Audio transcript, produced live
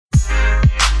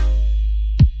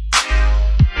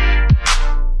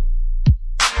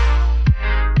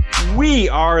We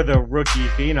are the Rookie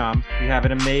Phenoms. We have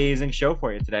an amazing show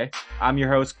for you today. I'm your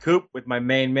host, Coop, with my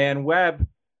main man, Webb.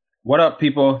 What up,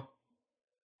 people?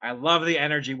 I love the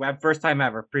energy, Webb. First time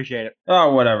ever. Appreciate it.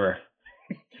 Oh, whatever.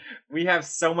 We have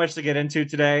so much to get into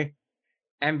today.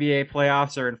 NBA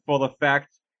playoffs are in full effect,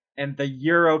 and the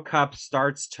Euro Cup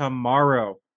starts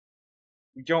tomorrow.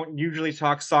 We don't usually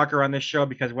talk soccer on this show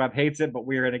because Webb hates it, but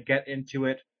we're going to get into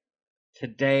it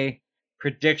today.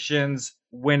 Predictions,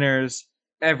 winners,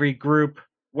 every group.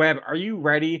 Webb, are you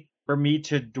ready for me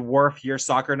to dwarf your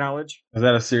soccer knowledge? Is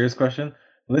that a serious question?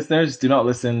 Listeners, do not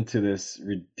listen to this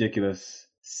ridiculous,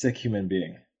 sick human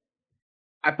being.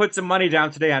 I put some money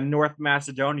down today on North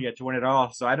Macedonia to win it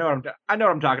all, so I know what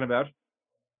I'm talking about.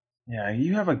 Yeah,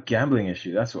 you have a gambling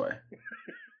issue, that's why.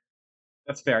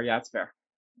 That's fair. Yeah, that's fair.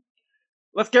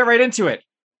 Let's get right into it.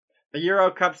 The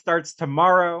Euro Cup starts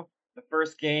tomorrow. The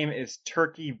first game is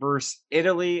Turkey versus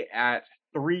Italy at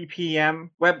 3 p.m.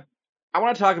 Webb, I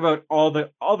want to talk about all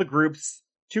the groups.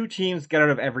 2 teams get out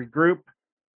of every group.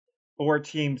 4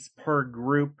 teams per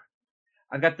group.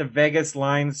 I've got the Vegas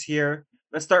lines here.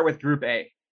 Let's start with Group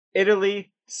A.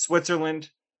 Italy, Switzerland,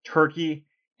 Turkey,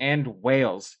 and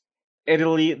Wales.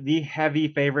 Italy, the heavy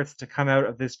favorites to come out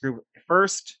of this group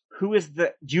first. Do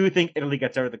you think Italy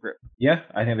gets out of the group? Yeah,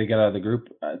 I think they get out of the group.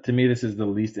 To me, this is the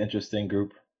least interesting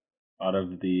group out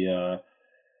of the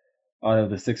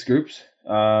 6 groups.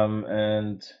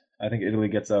 And I think Italy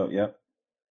gets out, yeah.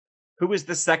 Who is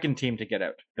the second team to get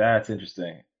out? That's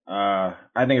interesting. I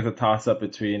think it's a toss-up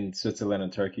between Switzerland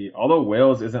and Turkey. Although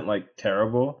Wales isn't like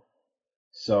terrible.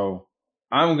 So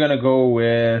I'm gonna go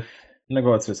with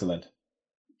Switzerland.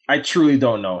 I truly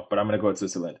don't know, but I'm gonna go with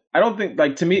Switzerland. I don't think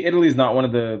to me Italy's not one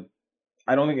of the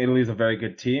I don't think Italy's a very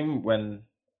good team when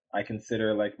I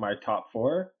consider my top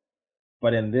 4.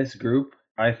 But in this group,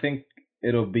 I think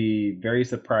it'll be very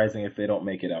surprising if they don't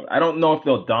make it out. I don't know if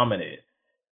they'll dominate,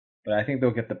 but I think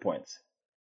they'll get the points.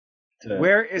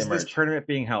 Where is this tournament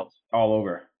being held? All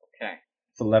over. Okay.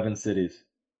 It's 11 cities.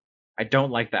 I don't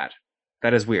like that.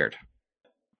 That is weird.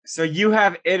 So you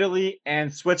have Italy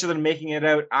and Switzerland making it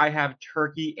out. I have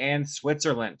Turkey and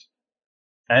Switzerland.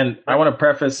 And I want to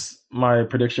preface my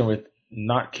prediction with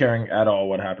not caring at all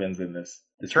what happens in this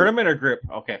tournament group. Or group?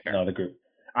 Okay, fair. No, the group.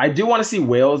 I do want to see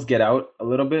Wales get out a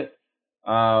little bit.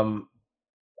 I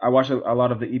watch a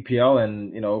lot of the EPL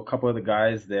and a couple of the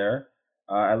guys there.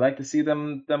 I like to see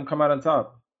them come out on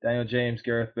top. Daniel James,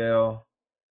 Gareth Bale.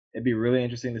 It'd be really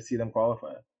interesting to see them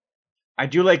qualify. I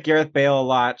do like Gareth Bale a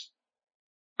lot.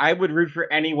 I would root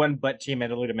for anyone but Team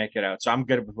Italy to make it out, so I'm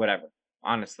good with whatever,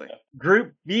 honestly. Yeah.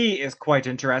 Group B is quite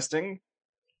interesting.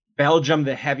 Belgium,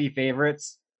 the heavy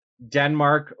favorites.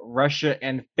 Denmark, Russia,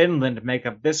 and Finland make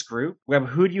up this group. Webb,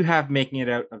 who do you have making it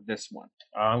out of this one?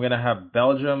 I'm going to have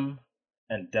Belgium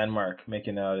and Denmark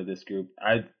making it out of this group.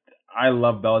 I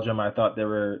love Belgium. I thought they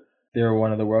were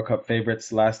one of the World Cup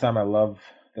favorites last time. I love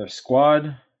their squad.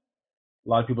 A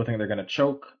lot of people think they're going to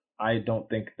choke. I don't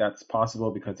think that's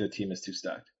possible because their team is too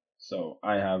stacked. So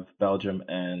I have Belgium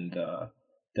and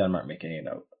Denmark making it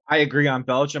out. I agree on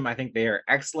Belgium. I think they are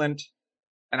excellent.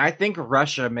 And I think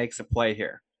Russia makes a play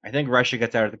here. I think Russia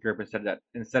gets out of the group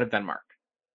instead of Denmark.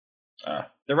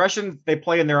 The Russians, they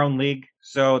play in their own league,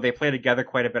 so they play together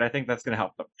quite a bit. I think that's going to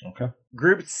help them. Okay.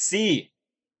 Group C,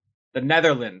 the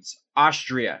Netherlands,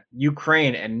 Austria,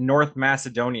 Ukraine, and North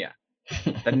Macedonia.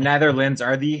 The Netherlands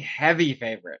are the heavy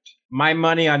favorite. My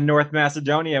money on North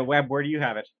Macedonia. Webb, where do you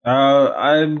have it?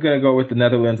 I'm going to go with the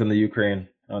Netherlands and the Ukraine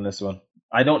on this one.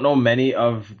 I don't know many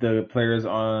of the players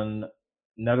on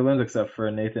Netherlands except for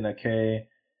Nathan Ake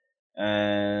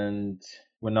and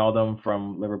Wijnaldum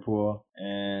from Liverpool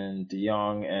and De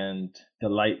Jong and De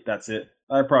Ligt. That's it.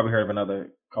 I probably heard of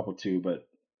another couple too, but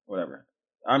whatever.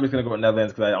 I'm just going to go with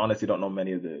Netherlands because I honestly don't know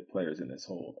many of the players in this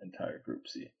whole entire Group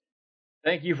C.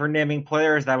 Thank you for naming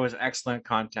players. That was excellent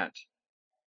content.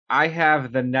 I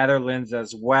have the Netherlands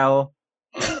as well.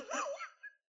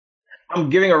 I'm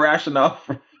giving a rationale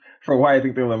for why I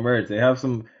think they'll emerge. They have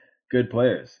some good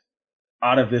players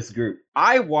out of this group.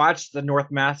 I watched the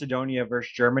North Macedonia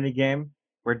versus Germany game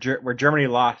where Germany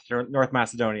lost to North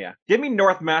Macedonia. Give me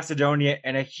North Macedonia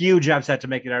and a huge upset to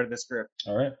make it out of this group.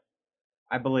 All right.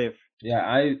 I believe. Yeah,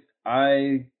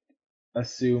 I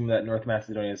assume that North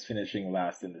Macedonia is finishing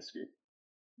last in this group.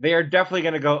 They are definitely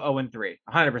going to go 0-3,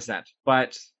 100%.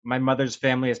 But my mother's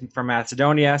family is from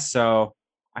Macedonia, so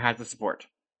I had to support.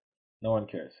 No one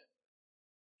cares.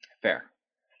 Fair.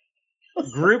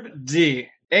 Group D,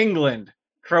 England,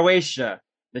 Croatia,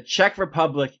 the Czech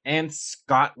Republic, and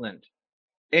Scotland.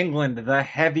 England, the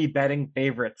heavy betting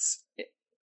favorites.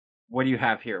 What do you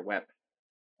have here, Webb?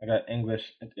 I got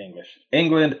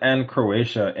England and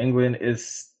Croatia. England is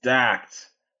stacked.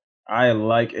 I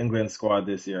like England's squad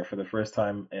this year for the first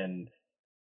time in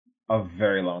a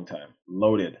very long time.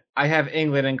 Loaded. I have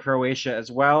England and Croatia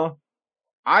as well.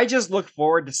 I just look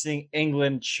forward to seeing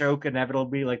England choke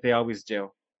inevitably like they always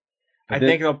do. I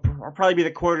think it'll probably be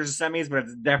the quarters or semis, but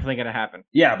it's definitely going to happen.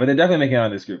 Yeah, but they're definitely making it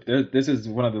on this group. This is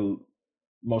one of the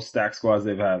most stacked squads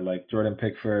they've had. Like Jordan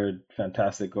Pickford,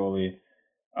 fantastic goalie.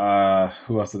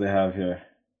 Who else do they have here?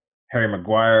 Harry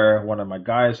Maguire, one of my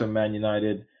guys from Man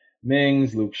United.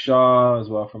 Mings, Luke Shaw as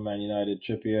well from Man United.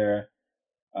 Trippier,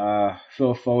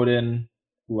 Phil Foden,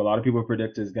 who a lot of people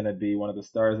predict is going to be one of the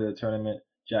stars of the tournament.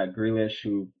 Jack Grealish,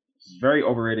 who is very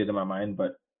overrated in my mind,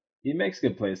 but he makes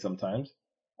good plays sometimes.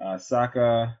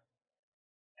 Saka,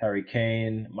 Harry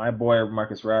Kane, my boy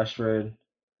Marcus Rashford,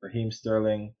 Raheem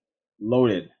Sterling.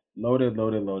 Loaded.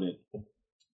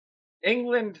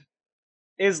 England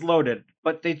is loaded,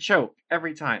 but they choke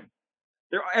every time.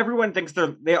 Everyone thinks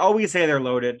they always say they're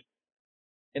loaded.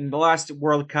 In the last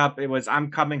World Cup, it was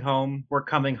 "I'm coming home, we're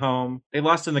coming home." They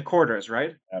lost in the quarters,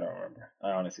 right? I don't remember.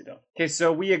 I honestly don't. Okay,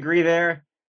 so we agree there.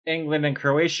 England and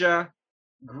Croatia.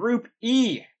 Group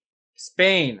E: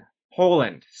 Spain,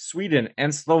 Poland, Sweden,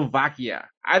 and Slovakia.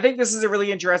 I think this is a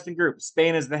really interesting group.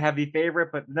 Spain is the heavy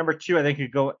favorite, but number 2, I think,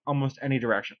 could go almost any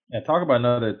direction. Yeah, talk about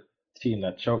another team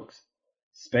that chokes.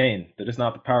 Spain. They're just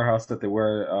not the powerhouse that they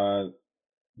were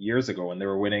years ago when they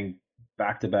were winning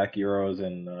back-to-back Euros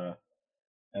and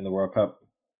the World Cup.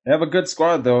 They have a good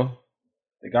squad though.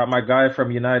 They got my guy from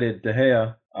United, De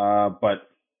Gea, but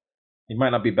he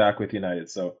might not be back with United.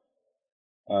 So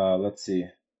let's see.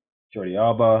 Jordi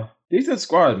Alba, decent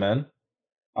squad, man.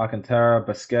 Alcantara,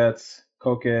 Busquets,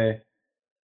 Koke,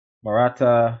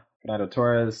 Morata, Fernando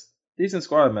Torres, decent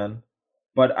squad, man.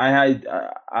 But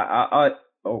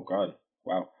oh god,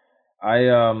 wow.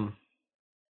 I'm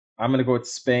gonna go with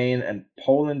Spain and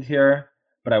Poland here,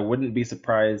 but I wouldn't be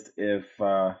surprised if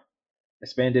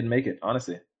Spain didn't make it.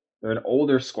 Honestly, they're an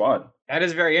older squad. That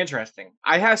is very interesting.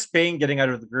 I have Spain getting out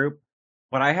of the group,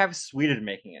 but I have Sweden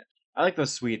making it. I like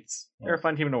those Swedes. They're a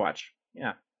fun team to watch.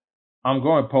 Yeah. I'm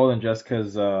going Poland just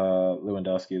because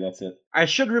Lewandowski. That's it. I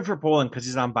should root for Poland because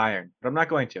he's on Bayern, but I'm not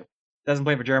going to. Doesn't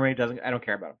play for Germany. I don't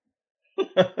care about him.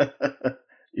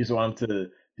 You just want him to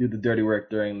do the dirty work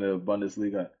during the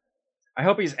Bundesliga. I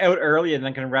hope he's out early and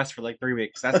then can rest for like 3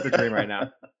 weeks. That's the dream right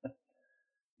now.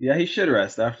 Yeah, he should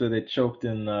rest after they choked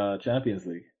in Champions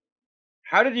League.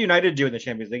 How did United do in the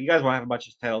Champions League? You guys won't have a bunch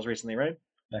of titles recently, right?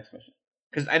 Next question.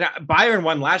 Because Bayern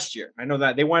won last year. I know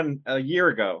that. They won a year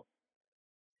ago.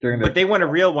 But they won a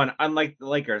real one, unlike the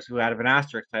Lakers, who had an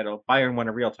asterisk title. Bayern won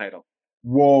a real title.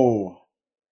 Whoa.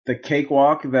 The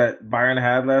cakewalk that Bayern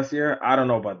had last year? I don't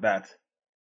know about that.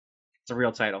 It's a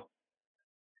real title.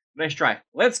 Nice try.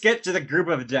 Let's get to the group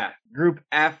of death. Group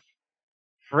F: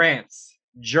 France,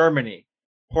 Germany,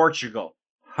 Portugal,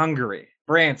 Hungary.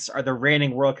 France are the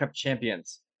reigning World Cup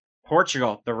champions.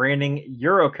 Portugal, the reigning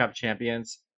Euro Cup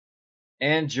champions.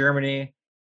 And Germany,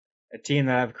 a team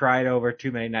that I've cried over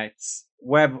too many nights.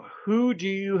 Webb, who do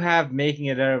you have making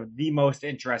it out of the most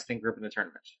interesting group in the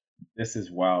tournament? This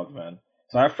is wild, man.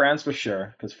 So I have France for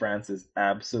sure, because France is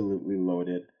absolutely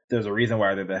loaded. There's a reason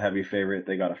why they're the heavy favorite.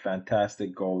 They got a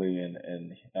fantastic goalie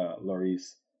in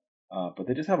Lloris. But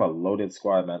they just have a loaded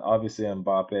squad, man. Obviously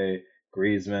Mbappe,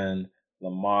 Griezmann,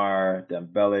 Lamar,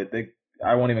 Dembele.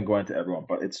 I won't even go into everyone,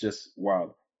 but it's just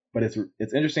wild. But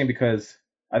it's interesting because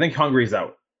I think Hungary's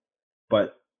out.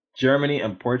 But Germany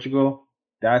and Portugal,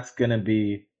 that's going to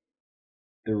be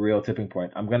the real tipping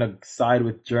point. I'm going to side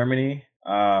with Germany.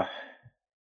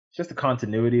 Just the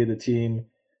continuity of the team.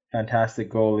 Fantastic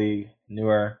goalie,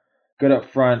 Neuer. Good up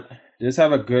front. They just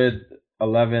have a good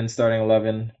 11, starting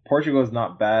 11. Portugal is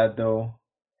not bad, though.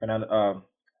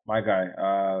 My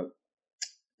guy,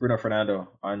 Bruno Fernando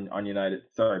on United.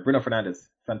 Sorry, Bruno Fernandes.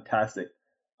 Fantastic.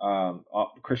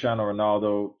 Cristiano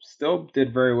Ronaldo still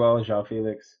did very well. João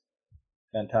Felix.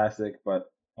 Fantastic. But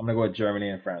I'm going to go with Germany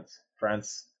and France.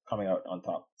 France coming out on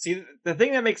top. See, the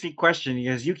thing that makes me question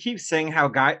is you keep saying how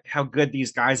good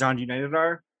these guys on United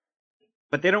are,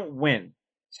 but they don't win.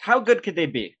 How good could they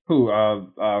be? Who?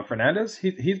 Fernandes?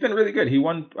 He's been really good. He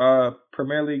won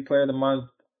Premier League Player of the Month,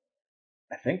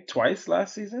 I think, twice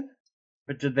last season.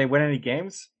 But did they win any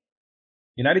games?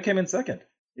 United came in second.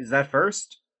 Is that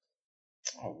first?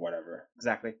 Oh, whatever.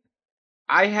 Exactly.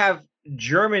 I have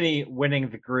Germany winning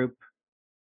the group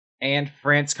and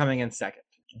France coming in second.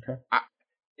 Okay.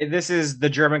 This is the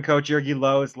German coach Jogi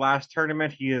Löw's last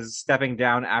tournament. He is stepping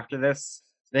down after this.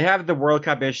 They have the World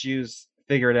Cup issues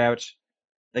figured out.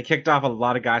 They kicked off a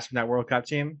lot of guys from that World Cup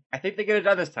team. I think they get it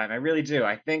done this time. I really do.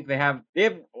 I think they have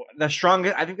the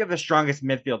strongest. I think they have the strongest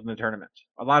midfield in the tournament.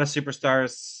 A lot of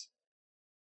superstars.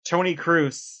 Tony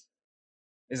Cruz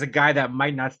is a guy that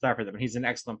might not start for them. He's an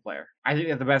excellent player. I think they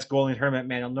have the best goalie in the tournament,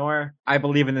 Manuel Neuer. I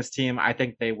believe in this team. I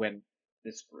think they win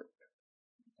this group.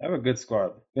 I have a good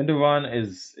squad. Gundogan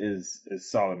is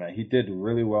solid, man. He did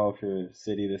really well for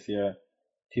City this year.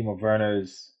 Timo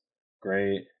Werner's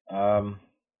great.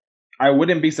 I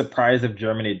wouldn't be surprised if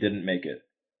Germany didn't make it.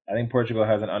 I think Portugal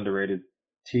has an underrated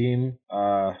team.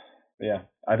 Yeah,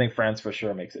 I think France for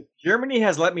sure makes it. Germany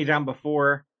has let me down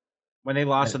before when they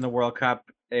lost in the World Cup.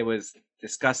 It was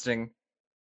disgusting.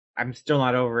 I'm still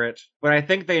not over it, but I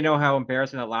think they know how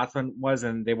embarrassing that last one was,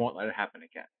 and they won't let it happen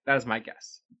again. That is my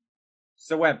guess.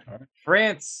 So, Webb, Right.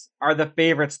 France are the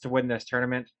favorites to win this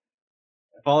tournament,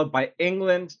 followed by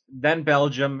England, then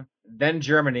Belgium, then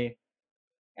Germany,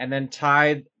 and then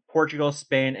tied Portugal,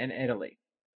 Spain, and Italy.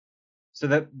 So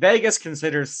that Vegas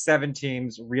considers 7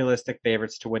 teams realistic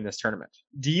favorites to win this tournament.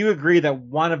 Do you agree that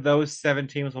one of those 7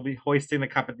 teams will be hoisting the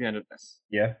cup at the end of this?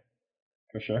 Yeah,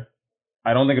 for sure.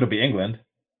 I don't think it'll be England.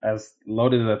 As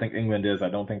loaded as I think England is, I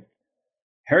don't think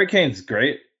Harry Kane's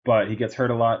great, but he gets hurt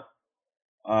a lot.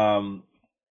 Um,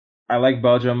 I like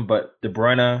Belgium, but De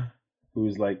Bruyne,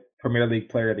 who's like Premier League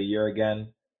Player of the Year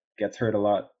again, gets hurt a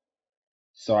lot.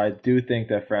 So I do think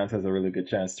that France has a really good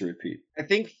chance to repeat. I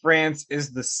think France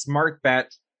is the smart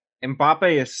bet.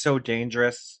 Mbappe is so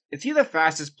dangerous. Is he the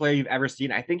fastest player you've ever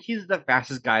seen? I think he's the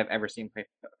fastest guy I've ever seen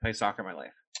play soccer in my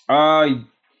life.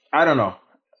 I don't know.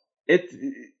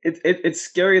 It's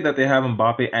scary that they have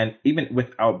Mbappe, and even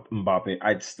without Mbappe,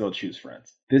 I'd still choose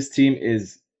France. This team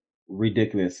is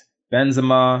ridiculous.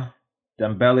 Benzema,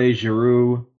 Dembele,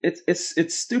 Giroud.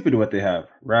 It's stupid what they have.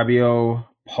 Rabiot,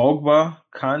 Pogba,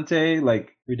 Kante,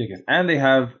 like ridiculous. And they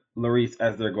have Lloris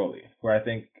as their goalie, who I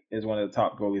think is one of the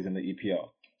top goalies in the EPL.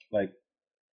 Like,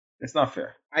 it's not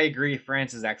fair. I agree.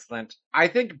 France is excellent. I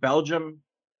think Belgium,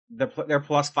 they're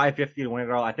plus 550 to win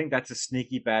it all. I think that's a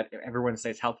sneaky bet. If everyone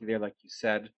stays healthy there, like you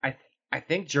said. I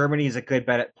think Germany is a good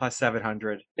bet at plus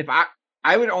 700. If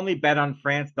I would only bet on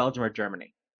France, Belgium, or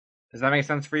Germany. Does that make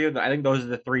sense for you? I think those are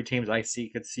the 3 teams I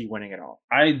could see winning it all.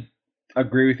 I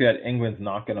agree with you that England's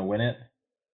not going to win it.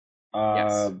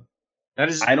 Yes. That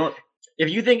is. I don't. If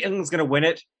you think England's going to win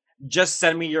it, just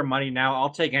send me your money now.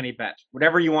 I'll take any bet.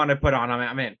 Whatever you want to put on,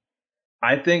 I'm in.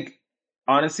 I think,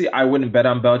 honestly, I wouldn't bet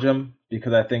on Belgium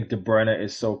because I think De Bruyne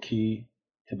is so key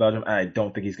to Belgium, and I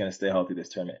don't think he's going to stay healthy this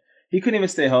tournament. He couldn't even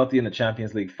stay healthy in the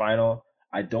Champions League final.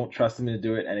 I don't trust him to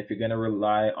do it, and if you're going to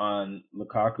rely on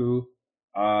Lukaku,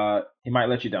 he might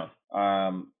let you down.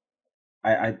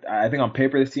 I think on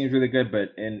paper this team's really good,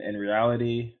 but in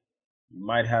reality, you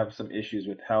might have some issues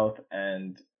with health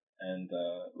and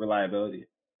reliability.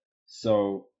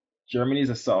 So Germany's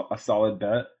a solid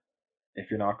bet if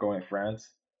you're not going France.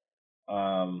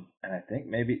 And I think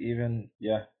maybe even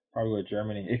probably with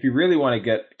Germany. If you really want to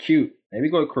get cute,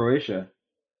 maybe go to Croatia.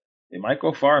 They might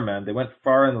go far, man. They went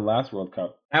far in the last World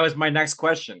Cup. That was my next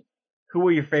question. Who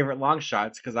were your favorite long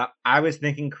shots? Because I was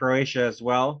thinking Croatia as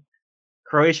well.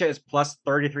 Croatia is plus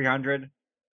 3,300.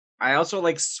 I also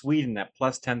like Sweden at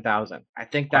plus 10,000. I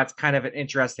think that's kind of an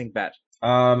interesting bet.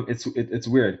 It's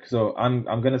weird. So I'm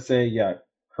gonna say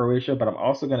Croatia, but I'm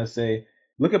also gonna say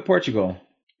look at Portugal.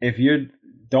 If you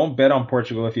don't bet on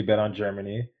Portugal, if you bet on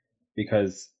Germany,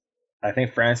 because I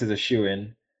think France is a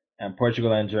shoo-in, and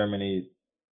Portugal and Germany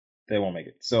they won't make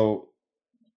it. So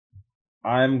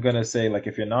I'm gonna say like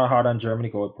if you're not hot on Germany,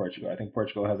 go with Portugal. I think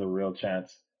Portugal has a real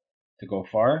chance to go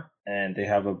far, and they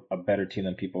have a better team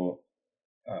than people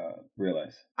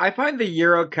realize. I find the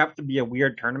Euro Cup to be a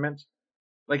weird tournament.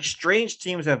 Like strange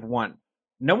teams have won.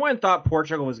 No one thought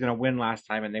Portugal was going to win last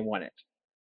time, and they won it.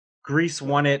 Greece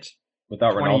won it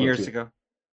without 20 Ronaldo years too. ago.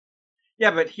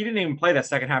 Yeah, but he didn't even play that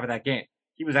second half of that game.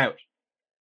 He was out.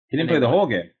 He didn't play the whole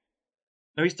game.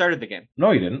 No, he started the game.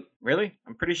 No, he didn't. Really?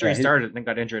 I'm pretty sure he started and then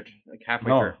got injured like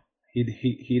halfway through.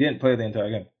 He didn't play the entire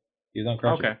game. He was on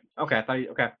crutches. Okay. I thought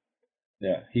okay.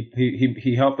 Yeah,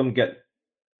 he helped them get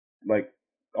like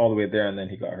all the way there, and then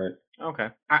he got hurt. Okay,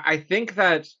 I think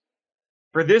that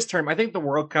for this term, I think the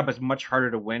World Cup is much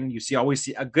harder to win. You always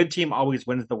see a good team always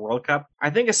wins the World Cup. I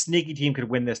think a sneaky team could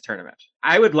win this tournament.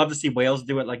 I would love to see Wales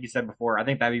do it, like you said before. I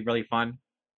think that'd be really fun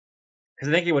because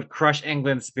I think it would crush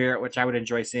England's spirit, which I would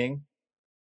enjoy seeing.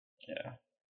 Yeah.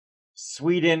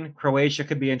 Sweden, Croatia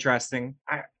could be interesting.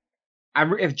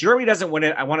 If Germany doesn't win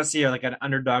it, I want to see like an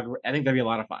underdog. I think that'd be a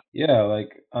lot of fun. Yeah,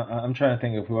 like I'm trying to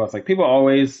think of who else. Like people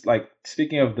always like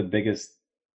speaking of the biggest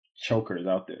chokers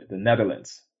out there, the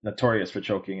Netherlands, notorious for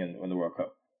choking in the World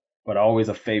Cup, but always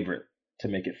a favorite to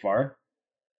make it far.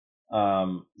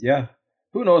 Who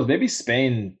knows? Maybe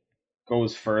Spain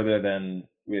goes further than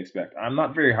we expect. I'm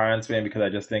not very high on Spain because I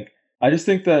just think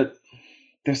that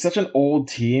they're such an old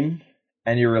team,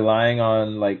 and you're relying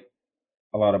on like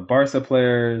a lot of Barca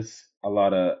players, a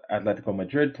lot of Atletico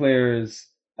Madrid players,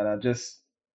 and I'm just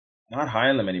not high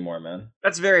on them anymore, man.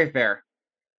 That's very fair.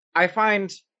 I find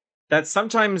that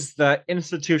sometimes the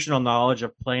institutional knowledge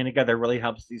of playing together really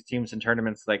helps these teams in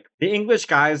tournaments. Like the English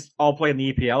guys all play in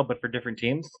the EPL, but for different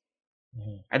teams.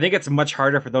 I think it's much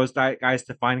harder for those guys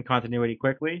to find continuity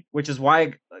quickly, which is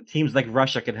why teams like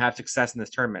Russia can have success in this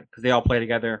tournament because they all play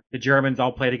together. The Germans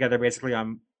all play together basically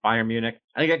on Bayern Munich.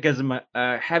 I think it gives them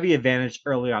a heavy advantage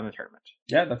early on in the tournament.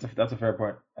 Yeah, that's a fair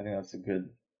point. I think that's a good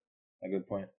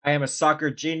point. I am a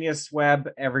soccer genius,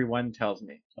 Webb. Everyone tells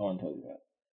me. No one tells you that.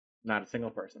 Not a single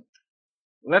person.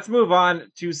 Let's move on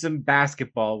to some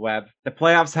basketball, Webb. The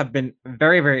playoffs have been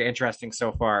very, very interesting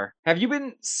so far. Have you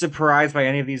been surprised by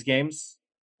any of these games?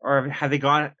 Or have they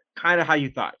gone kind of how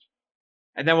you thought?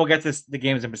 And then we'll get to the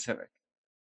games in Pacific.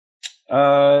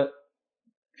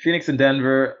 Phoenix and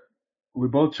Denver. We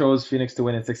both chose Phoenix to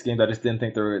win in 6 games. I just didn't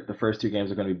think the first 2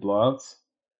 games were going to be blowouts.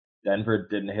 Denver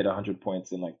didn't hit 100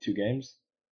 points in like 2 games.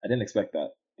 I didn't expect that.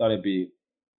 Thought it'd be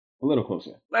a little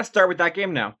closer. Let's start with that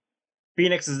game now.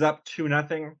 Phoenix is up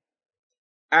 2-0.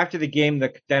 After the game,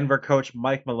 the Denver coach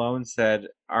Mike Malone said,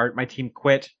 my team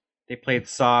quit. They played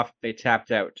soft. They tapped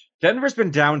out. Denver's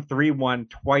been down 3-1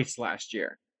 twice last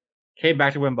year. Came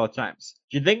back to win both times.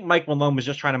 Do you think Mike Malone was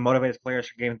just trying to motivate his players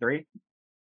for game 3?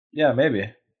 Yeah,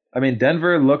 maybe. I mean,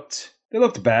 Denver looked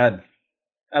bad.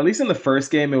 At least in the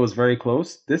first game, it was very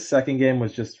close. This second game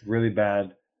was just really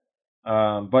bad.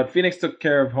 But Phoenix took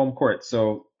care of home court,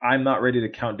 so I'm not ready to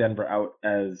count Denver out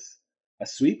as a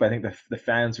sweep. I think the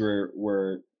fans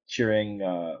were cheering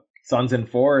Suns in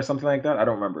 4 or something like that. I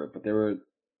don't remember, but they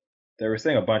were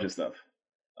saying a bunch of stuff.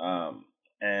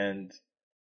 And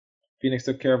Phoenix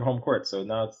took care of home court, so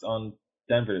now it's on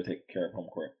Denver to take care of home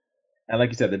court. And like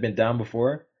you said, they've been down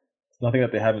before. It's nothing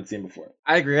that they haven't seen before.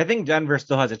 I agree. I think Denver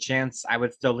still has a chance. I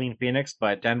would still lean Phoenix,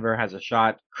 but Denver has a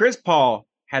shot. Chris Paul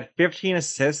had 15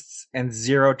 assists and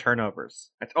 0 turnovers.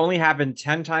 That's only happened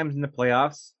 10 times in the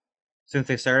playoffs since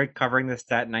they started covering this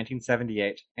stat in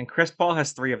 1978, and Chris Paul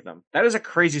has 3 of them. That is a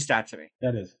crazy stat to me.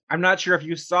 That is. I'm not sure if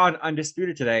you saw an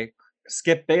Undisputed today.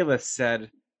 Skip Bayless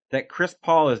said that Chris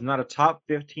Paul is not a top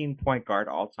 15 point guard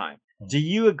all time. Do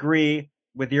you agree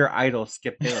with your idol,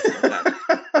 Skip Bayless, with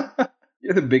that?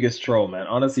 You're the biggest troll, man.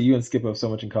 Honestly, you and Skip have so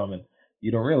much in common.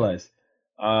 You don't realize.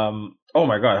 Oh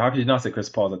my God, how could you not say Chris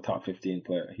Paul is a top 15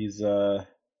 player? He's a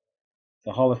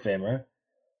Hall of Famer.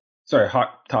 Sorry,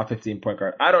 top 15 point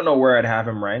guard. I don't know where I'd have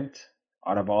him ranked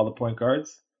out of all the point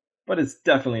guards, but it's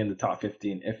definitely in the top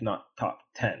 15, if not top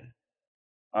 10.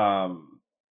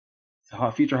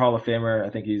 Future Hall of Famer. I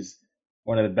think he's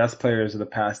one of the best players of the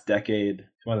past decade.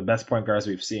 One of the best point guards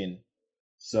we've seen.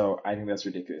 So I think that's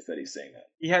ridiculous that he's saying that.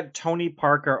 He had Tony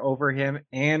Parker over him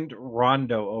and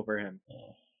Rondo over him.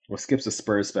 Well, Skip's a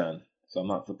Spurs fan, so I'm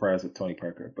not surprised with Tony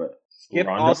Parker. But Skip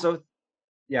also,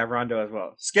 yeah, Rondo as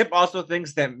well. Skip also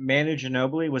thinks that Manu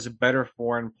Ginobili was a better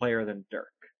foreign player than Dirk.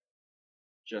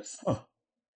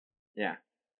 Yeah,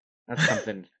 that's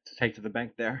something to take to the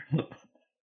bank there.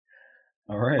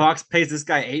 All right. Fox pays this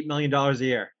guy $8 million a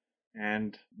year,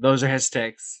 and those are his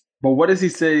takes. But what does he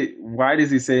say? Why does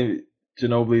he say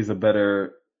Ginobili is a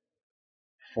better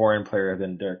foreign player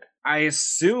than Dirk? I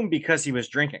assume because he was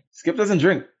drinking. Skip doesn't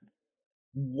drink.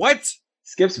 What?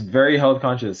 Skip's very health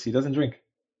conscious. He doesn't drink.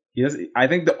 He does. I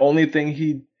think the only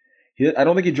thing I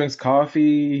don't think he drinks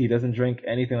coffee. He doesn't drink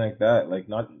anything like that.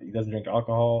 He doesn't drink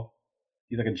alcohol.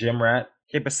 He's like a gym rat.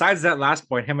 Okay, besides that last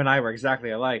point, him and I were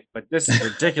exactly alike, but this is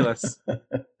ridiculous.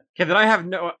 Okay, then I have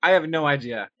no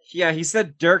idea. Yeah, he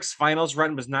said Dirk's finals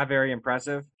run was not very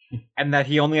impressive, and that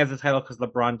he only has the title because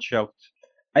LeBron choked.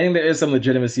 I think there is some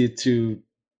legitimacy to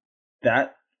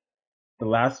that. The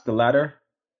latter.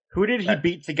 Who did he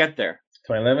beat to get there?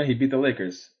 2011, he beat the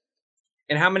Lakers.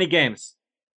 In how many games?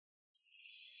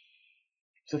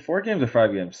 So 4 games or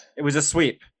 5 games? It was a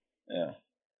sweep. Yeah.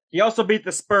 He also beat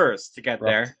the Spurs to get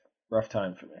there. Rough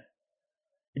time for me.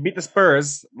 He beat the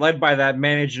Spurs, led by that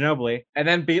Manu Ginobili, and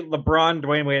then beat LeBron,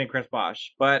 Dwayne Wade, and Chris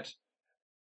Bosh. But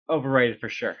overrated for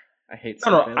sure. I hate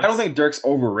No, I don't think Dirk's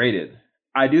overrated.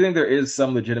 I do think there is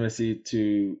some legitimacy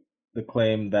to the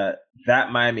claim that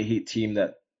Miami Heat team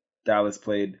that Dallas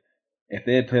played, if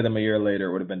they had played them a year later,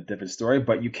 it would have been a different story.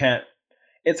 But you can't.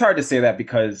 It's hard to say that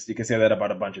because you can say that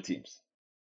about a bunch of teams.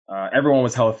 Everyone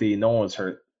was healthy. No one was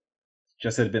hurt.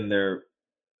 Just had been their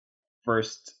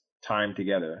first time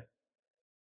together.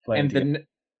 And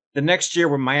the next year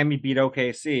when Miami beat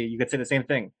OKC, you could say the same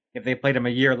thing. If they played them a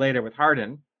year later with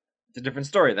Harden, it's a different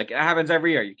story. Like, it happens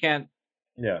every year. You can't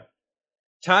Yeah,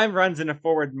 Time runs in a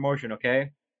forward motion,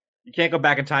 okay? You can't go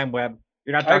back in time, Webb.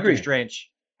 You're not I Doctor agree. Strange.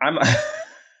 I'm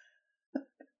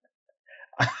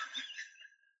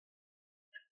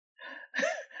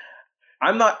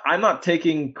I'm not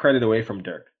taking credit away from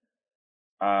Dirk.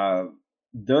 Uh,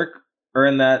 Dirk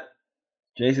earned that.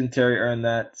 Jason Terry earned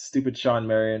that. Stupid Sean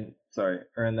Marion, sorry,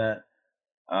 earned that.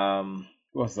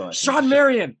 Who else is on that team? Sean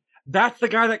Marion! That's the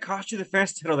guy that cost you the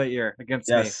fantasy title that year against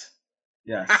me. Yes,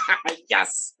 yes,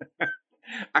 Yes!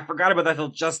 I forgot about that till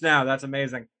just now. That's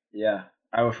amazing. yeah.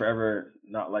 I will forever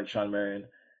not like Sean Marion.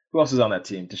 Who else is on that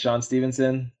team? Deshaun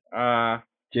Stevenson, Uh,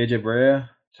 JJ Barea,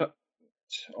 so,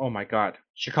 oh my god.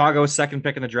 Chicago's second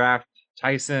pick in the draft.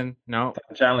 Tyson. No.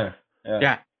 Chandler. Yeah,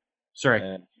 Yeah. Sorry.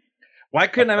 yeah. Why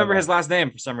couldn't I remember his last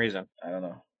name for some reason? I don't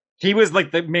know. He was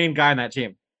like the main guy on that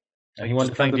team. And he won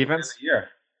Just playing Defensive Player of defense. the Year.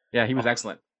 Yeah, he was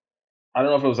excellent. I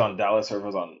don't know if it was on Dallas or if it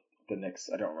was on the Knicks.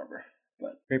 I don't remember.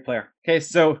 But Great player. Okay,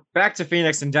 so back to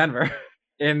Phoenix and Denver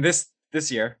in this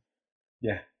year.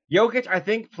 yeah, Jokic, I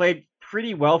think, played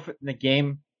pretty well in the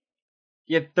game.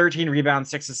 He had 13 rebounds,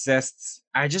 6 assists.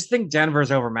 I just think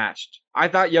Denver's overmatched. I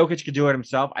thought Jokic could do it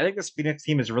himself. I think this Phoenix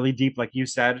team is really deep, like you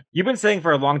said. You've been saying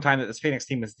for a long time that this Phoenix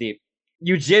team is deep.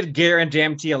 You did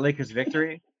guarantee a Lakers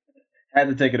victory. had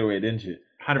to take it away, didn't you?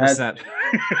 100%.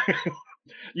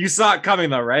 You saw it coming,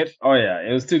 though, right? Oh yeah,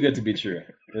 it was too good to be true.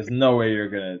 There's no way you're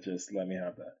gonna just let me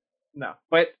have that. No.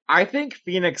 But I think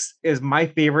Phoenix is my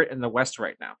favorite in the West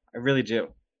right now. I really do.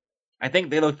 I think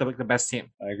they look like the best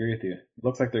team. I agree with you.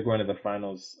 Looks like they're going to the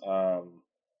finals,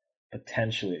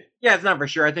 potentially. Yeah, it's not for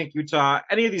sure. I think Utah,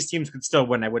 any of these teams could still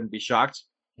win. I wouldn't be shocked.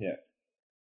 Yeah,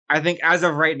 I think as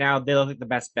of right now, they look like the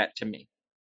best bet to me.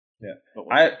 yeah. But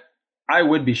we'll see. I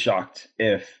would be shocked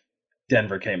if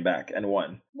Denver came back and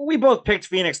won. We both picked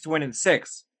Phoenix to win in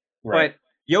 6, Right.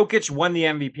 but Jokic won the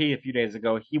MVP a few days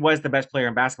ago. He was the best player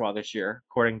in basketball this year,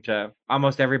 according to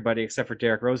almost everybody except for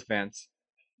Derrick Rose fans.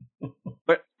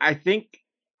 But I think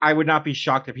I would not be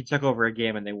shocked if he took over a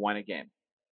game and they won a game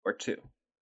or two.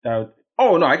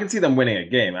 Oh no, I can see them winning a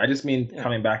game. I just mean Yeah.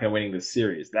 coming back and winning the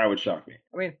series. That would shock me.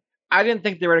 I mean, I didn't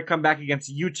think they were to come back against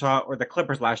Utah or the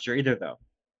Clippers last year either, though.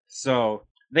 So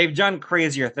they've done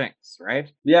crazier things,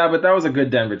 right? Yeah, but that was a good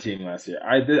Denver team last year.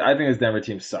 I think this Denver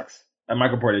team sucks. And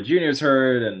Michael Porter Jr. is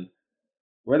hurt, and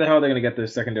where the hell are they going to get their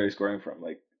secondary scoring from?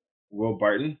 Like Will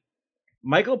Barton?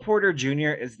 Michael Porter Jr.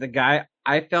 is the guy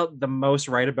I felt the most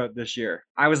right about this year.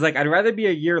 I was like, I'd rather be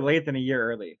a year late than a year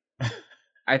early.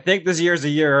 I think this year's a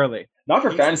year early. Not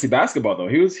for fantasy basketball though.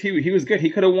 He was good. He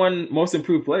could have won Most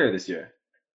Improved Player this year.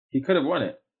 He could have won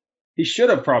it. He should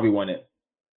have probably won it.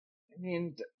 I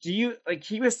mean, do you like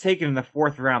he was taken in the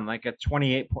 4th round, like a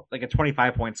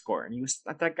 25-point score, and he was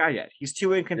not that guy yet. He's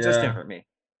too inconsistent for me.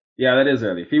 Yeah, that is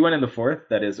early. If he went in the 4th,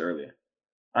 that is early.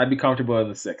 I'd be comfortable in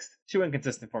the 6th. Too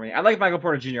inconsistent for me. I like Michael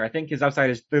Porter Jr. I think his upside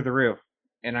is through the roof,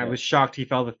 and I was shocked he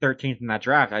fell to 13th in that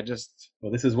draft.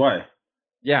 Well, this is why.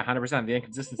 Yeah, 100%. The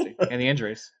inconsistency and the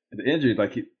injuries. The injury,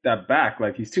 like that back,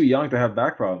 like he's too young to have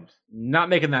back problems. Not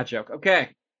making that joke. Okay,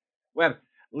 Webb.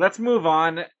 Let's move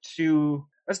on to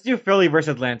let's do Philly versus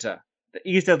Atlanta. The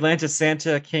East Atlanta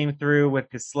Santa came through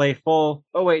with his sleigh full.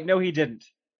 Oh wait, no, he didn't.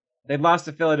 They lost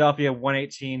to Philadelphia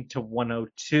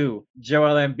 118-102.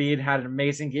 Joel Embiid had an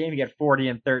amazing game. He had 40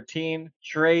 and 13.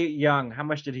 Trae Young, how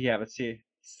much did he have? Let's see.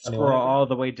 Scroll all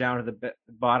the way down to the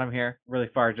bottom here, really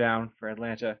far down for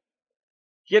Atlanta.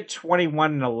 He had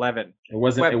 21 and 11. It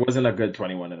wasn't a good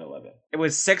 21 and 11. It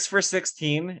was 6 for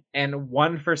 16 and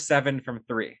 1 for 7 from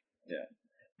 3. Yeah.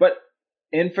 But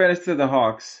in fairness to the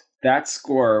Hawks, that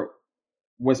score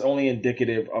was only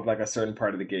indicative of like a certain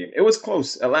part of the game. It was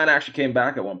close. Atlanta actually came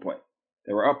back at one point.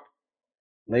 They were up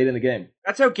late in the game.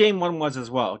 That's how game 1 was as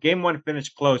well. Game 1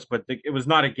 finished close, but it was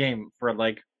not a game for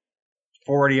like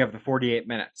 40 of the 48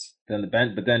 minutes. But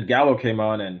then Gallo came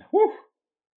on and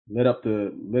lit up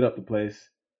the place.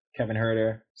 Kevin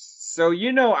Huerter. So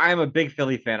I'm a big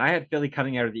Philly fan. I had Philly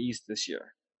coming out of the East this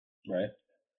year. Right.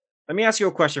 Let me ask you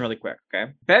a question really quick,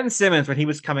 okay? Ben Simmons, when he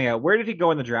was coming out, where did he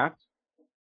go in the draft?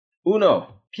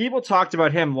 Uno. People talked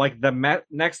about him like the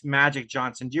next Magic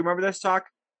Johnson. Do you remember this talk?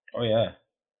 Oh yeah,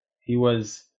 he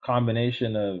was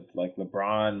combination of like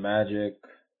LeBron, Magic,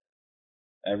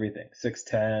 everything.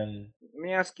 6'10". Let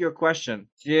me ask you a question.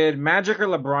 Did Magic or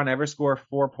LeBron ever score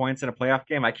 4 points in a playoff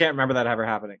game? I can't remember that ever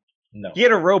happening. No. He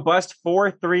had a robust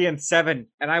 4, 3, and 7,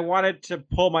 and I wanted to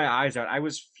pull my eyes out. I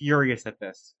was furious at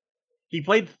this. He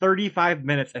played 35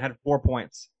 minutes and had 4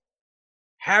 points.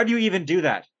 How do you even do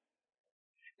that?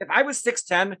 If I was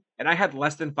 6'10 and I had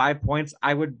less than 5 points,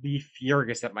 I would be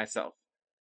furious at myself.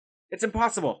 It's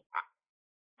impossible.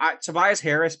 Tobias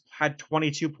Harris had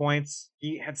 22 points.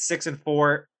 He had 6 and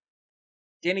 4.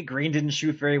 Danny Green didn't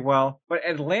shoot very well. But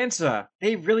Atlanta,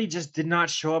 they really just did not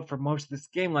show up for most of this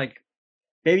game. Like,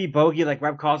 Baby Bogey, like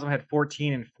Webb calls him, had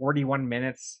 14 in 41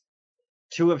 minutes.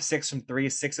 2 of 6 from 3,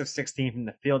 6 of 16 from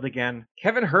the field again.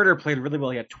 Kevin Huerter played really well.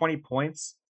 He had 20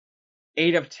 points,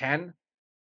 8 of 10.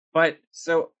 But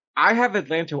so I had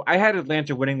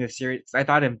Atlanta winning this series. I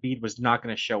thought Embiid was not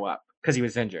going to show up because he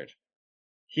was injured.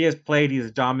 He has played, he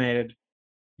has dominated.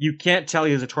 You can't tell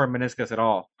he has a torn meniscus at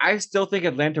all. I still think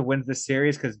Atlanta wins this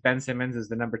series because Ben Simmons is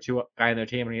the number 2 guy on their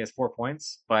team and he has 4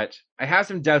 points. But I have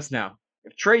some doubts now.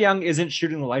 If Trae Young isn't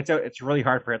shooting the lights out, it's really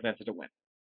hard for Atlanta to win.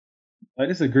 I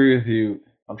disagree with you.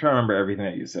 I'm trying to remember everything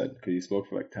that you said because you spoke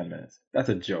for like 10 minutes. That's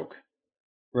a joke.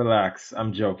 Relax.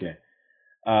 I'm joking.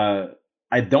 I've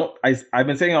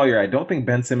been saying all year, I don't think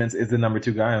Ben Simmons is the number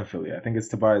 2 guy in Philly. I think it's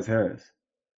Tobias Harris.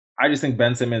 I just think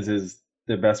Ben Simmons is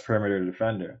the best perimeter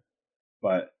defender.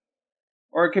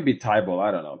 Or it could be Tybal,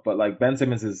 I don't know. But like Ben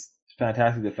Simmons is a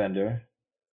fantastic defender.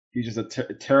 He's just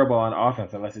terrible on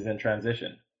offense unless he's in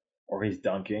transition or he's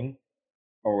dunking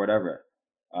or whatever.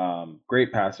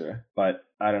 Great passer, but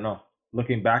I don't know.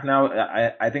 Looking back now,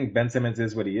 I think Ben Simmons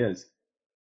is what he is.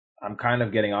 I'm kind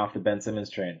of getting off the Ben Simmons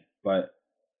train, but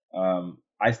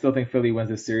I still think Philly wins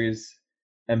this series.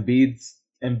 Embiid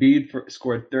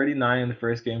scored 39 in the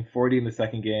first game, 40 in the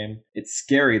second game. It's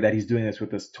scary that he's doing this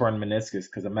with this torn meniscus,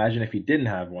 because imagine if he didn't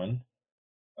have one,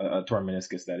 a torn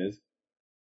meniscus, that is.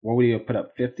 What would he have put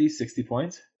up, 50, 60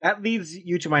 points? That leads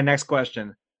you to my next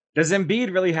question. Does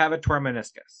Embiid really have a torn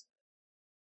meniscus?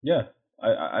 Yeah,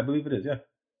 I believe it is, yeah.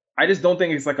 I just don't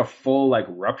think it's like a full like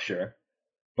rupture,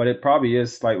 but it probably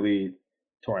is slightly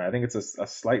torn. I think it's a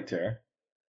slight tear,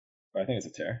 but I think it's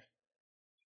a tear.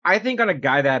 I think on a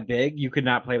guy that big, you could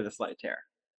not play with a slight tear.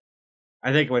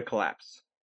 I think it would collapse.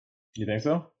 You think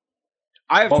so?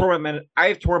 I have torn my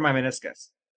meniscus.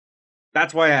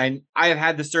 That's why I have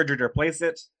had the surgery to replace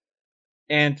it,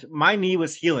 and my knee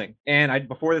was healing. And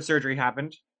before the surgery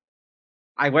happened,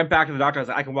 I went back to the doctor. I was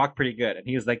like, I can walk pretty good, and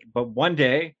he was like, but one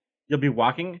day you'll be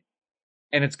walking,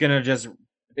 and it's gonna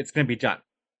be done.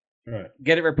 Right.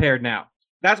 Get it repaired now.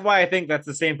 That's why I think that's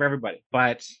the same for everybody.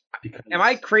 But am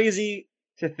I crazy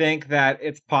to think that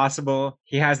it's possible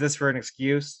he has this for an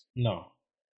excuse? No.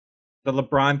 The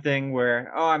LeBron thing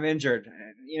where, oh, I'm injured.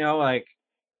 Like,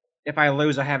 if I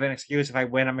lose, I have an excuse. If I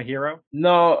win, I'm a hero.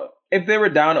 No, if they were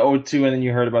down 0-2 and then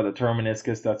you heard about the torn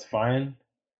meniscus, that's fine.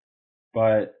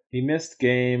 But he missed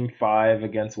game 5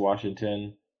 against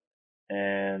Washington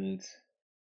and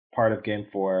part of game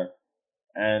 4.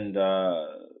 And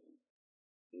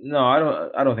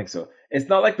no, I don't think so. It's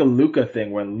not like the Luka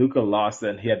thing when Luka lost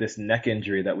and he had this neck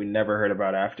injury that we never heard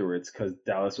about afterwards because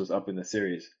Dallas was up in the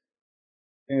series.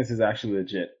 I think this is actually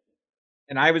legit.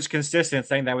 And I was consistent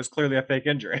saying that was clearly a fake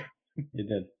injury. You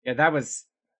did. Yeah,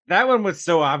 that one was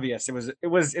so obvious. It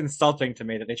was insulting to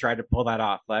me that they tried to pull that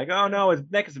off. Like, oh no, his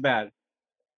neck is bad.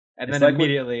 And it's then like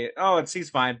immediately, he's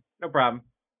fine. No problem.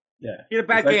 Yeah. He had a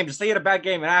bad game. Just say he had a bad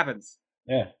game. It happens.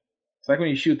 Yeah. It's like when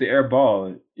you shoot the air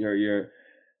ball, you're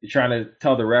trying to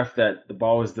tell the ref that the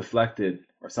ball was deflected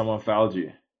or someone fouled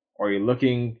you. Or you're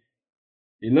looking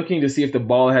to see if the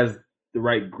ball has the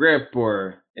right grip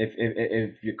or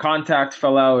if your contact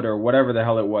fell out or whatever the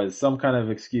hell it was, some kind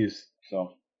of excuse.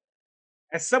 So,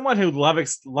 as someone who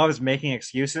loves making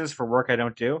excuses for work I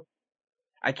don't do,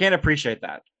 I can't appreciate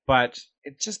that. But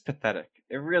it's just pathetic.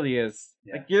 It really is.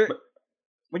 Yeah. Like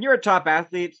when you're a top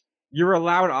athlete, you're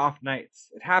allowed off nights.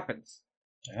 It happens.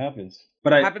 It happens.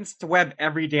 But it happens to Webb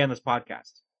every day on this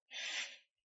podcast.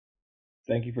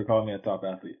 Thank you for calling me a top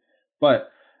athlete. But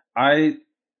I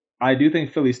do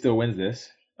think Philly still wins this.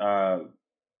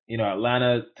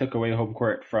 Atlanta took away home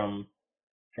court from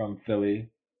Philly.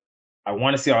 I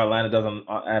want to see how Atlanta does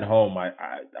at home.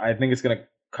 I think it's going to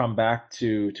come back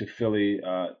to Philly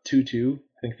 2-2.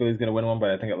 I think Philly's going to win one, but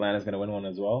I think Atlanta's going to win one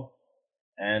as well.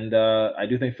 And I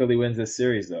do think Philly wins this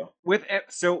series, though.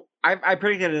 I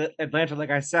predicted Atlanta,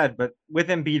 like I said, but with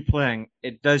Embiid playing,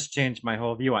 it does change my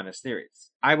whole view on this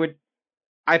series.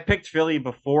 I picked Philly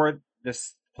before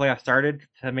this playoff started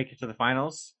to make it to the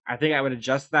finals. I think I would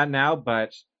adjust that now,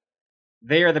 but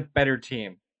they are the better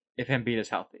team if Embiid is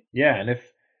healthy. Yeah, and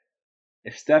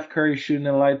if Steph Curry's shooting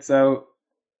the lights out,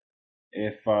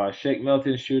 if Shake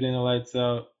Milton's shooting the lights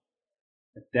out,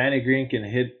 if Danny Green can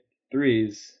hit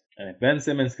threes, and if Ben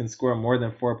Simmons can score more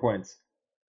than 4 points,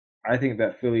 I think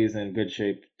that Philly is in good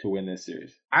shape to win this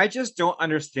series. I just don't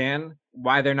understand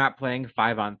why they're not playing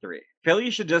 5-on-3. Philly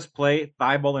should just play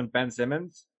Thybulle and Ben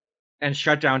Simmons and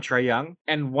shut down Trae Young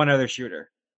and one other shooter,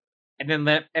 and then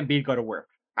let Embiid go to work.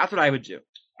 That's what I would do.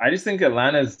 I just think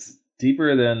Atlanta's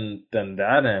deeper than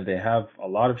that, and they have a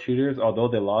lot of shooters. Although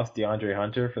they lost DeAndre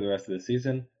Hunter for the rest of the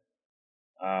season,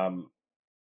 um,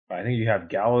 I think you have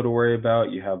Gallo to worry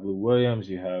about. You have Lou Williams.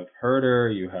 You have Herder.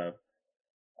 You have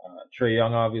Trey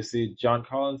Young, obviously. John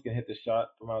Collins can hit the shot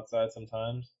from outside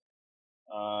sometimes.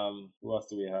 Who else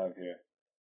do we have here?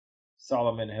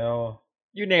 Solomon Hill.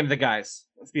 You name the guys.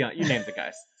 Let's be honest. You name the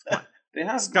guys. Come on. They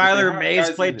have Skylar Mays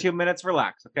guys played 2 minutes.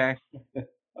 Relax, okay?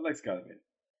 I like Skylar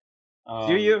Mays.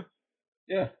 Do you?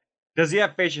 Yeah. Does he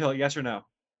have facial hair? Yes or no?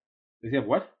 Does he have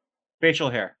what? Facial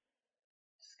hair.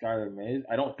 Skylar Mays?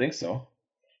 I don't think so.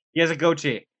 He has a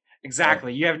goatee.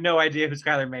 Exactly. You have no idea who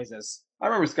Skylar Mays is. I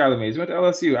remember Skylar Mays. He went to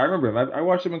LSU. I remember him. I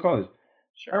watched him in college.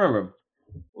 Sure. I remember him.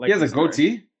 Like he has a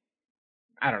goatee?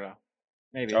 I don't know.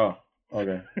 Maybe. Oh,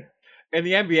 okay. In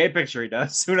the NBA picture, he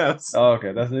does. Who knows? Oh,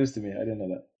 okay. That's news to me. I didn't know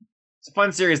that. It's a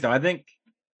fun series, though. I think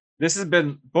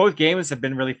both games have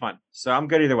been really fun. So I'm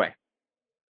good either way.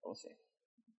 We'll see.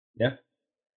 Yeah.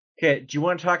 Okay. Do you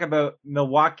want to talk about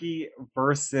Milwaukee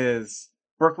versus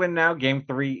Brooklyn now? Game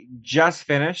 3 just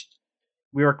finished.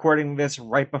 We're recording this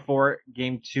right before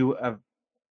Game 2 of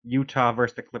Utah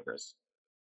versus the Clippers.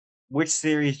 Which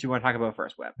series do you want to talk about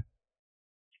first, Webb?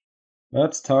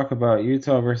 Let's talk about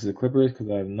Utah versus the Clippers because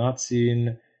I have not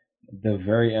seen the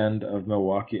very end of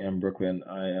Milwaukee and Brooklyn.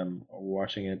 I am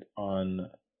watching it on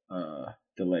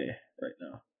delay right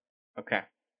now. Okay.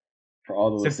 For all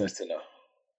the listeners to know.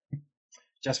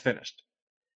 Just finished.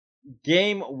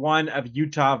 Game 1 of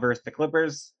Utah versus the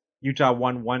Clippers. Utah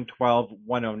won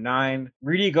 112-109.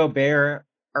 Rudy Gobert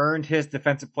earned his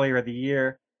Defensive Player of the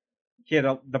Year. He had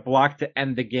the block to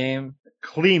end the game.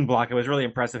 Clean block. It was really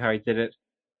impressive how he did it.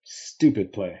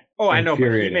 Stupid play. Oh, I know,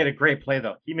 but he made a great play,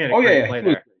 though. He made a great play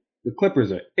there. The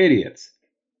Clippers are idiots.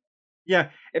 Yeah,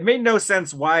 it made no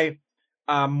sense why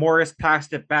Morris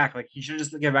passed it back. Like, he should have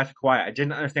just given it back to Kawhi. I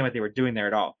didn't understand what they were doing there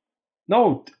at all.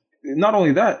 No, not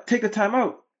only that, take the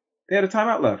timeout. They had a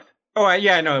timeout left. Oh,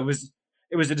 yeah, I know.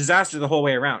 It was a disaster the whole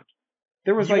way around.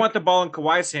 There was you want the ball in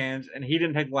Kawhi's hands, and he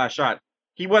didn't take the last shot.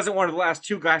 He wasn't one of the last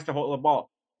two guys to hold the ball.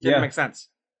 Didn't make sense.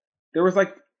 There was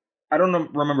I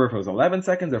don't remember if it was 11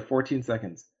 seconds or 14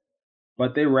 seconds,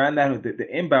 but they ran that, they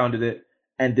inbounded it,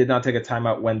 and did not take a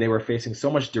timeout when they were facing so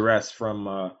much duress from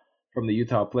the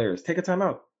Utah players. Take a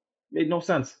timeout. Made no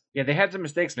sense. Yeah, they had some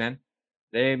mistakes, man.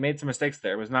 They made some mistakes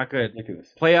there. It was not good.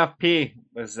 Ridiculous. Playoff P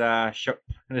was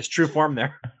in his true form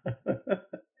there.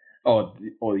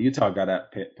 Utah got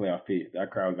at Playoff P.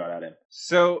 That crowd got at him.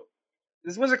 So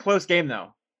this was a close game,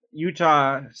 though.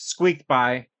 Utah squeaked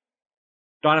by.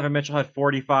 Donovan Mitchell had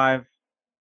 45.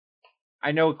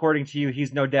 I know, according to you,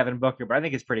 he's no Devin Booker, but I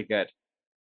think he's pretty good.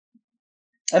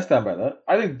 I stand by that.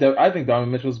 I think Donovan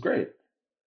Mitchell's great,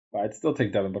 but I'd still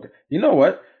take Devin Booker. You know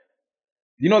what?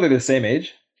 You know they're the same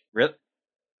age. Really?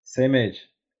 Same age,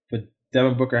 but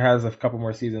Devin Booker has a couple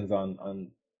more seasons on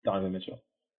Donovan Mitchell.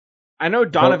 I know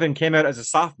Donovan came out as a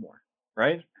sophomore,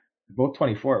 right? Both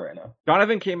 24 right now.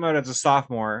 Donovan came out as a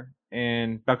sophomore,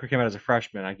 and Booker came out as a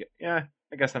freshman. I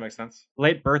guess that makes sense.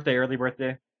 Late birthday, early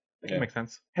birthday. That can make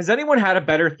sense. Has anyone had a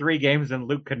better 3 games than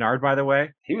Luke Kennard, by the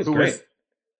way? He was great.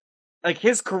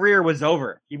 His career was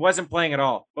over. He wasn't playing at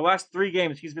all. The last 3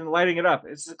 games, he's been lighting it up.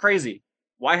 It's crazy.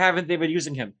 Why haven't they been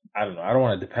using him? I don't know. I don't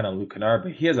want to depend on Luke Kennard,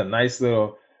 but he has a nice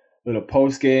little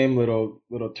post game, little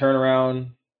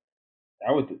turnaround.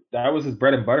 That was his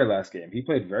bread and butter last game. He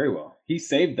played very well. He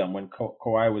saved them when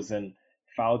Kawhi was in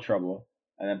foul trouble,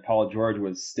 and then Paul George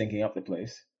was stinking up the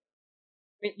place.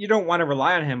 I mean, you don't want to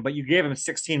rely on him, but you gave him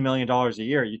 $16 million a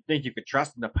year. You'd think you could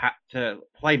trust him to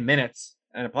play minutes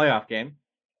in a playoff game.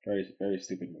 Very, very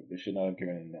stupid move. They should not have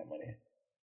given him that money.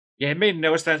 Yeah, it made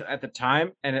no sense at the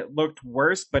time, and it looked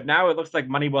worse, but now it looks like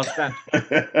money well spent.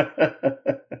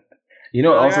 You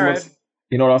know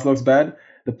what also looks bad?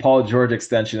 The Paul George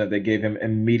extension that they gave him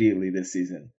immediately this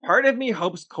season. Part of me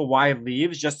hopes Kawhi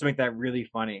leaves just to make that really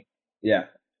funny. Yeah.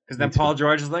 Because then Paul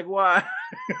George is like, what?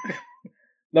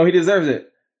 No, he deserves it.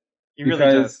 He really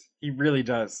does. He really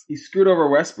does. He screwed over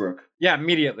Westbrook. Yeah,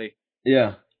 immediately.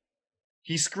 Yeah.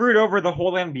 He screwed over the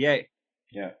whole NBA.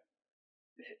 Yeah.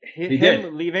 He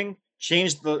did. Leaving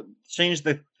changed the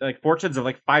fortunes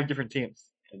of 5 different teams.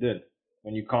 It did.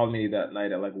 When you called me that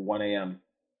night at 1 a.m.,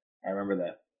 I remember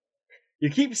that. You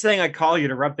keep saying I call you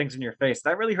to rub things in your face.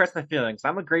 That really hurts my feelings.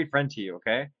 I'm a great friend to you,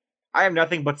 okay? I am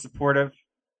nothing but supportive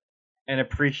and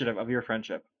appreciative of your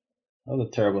friendship. That was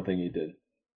a terrible thing you did.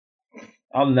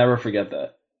 I'll never forget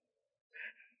that.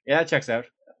 Yeah, that checks out.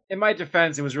 In my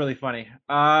defense, it was really funny.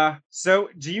 So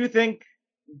do you think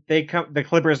the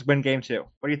Clippers win game 2?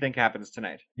 What do you think happens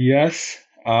tonight? Yes.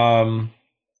 You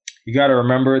got to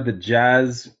remember the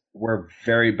Jazz were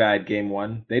very bad game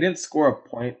one. They didn't score a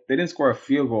point. They didn't score a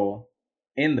field goal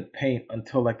in the paint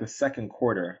until like the second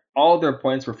quarter. All their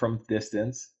points were from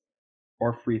distance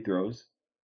or free throws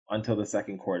until the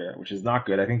second quarter, which is not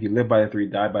good. I think you live by the three,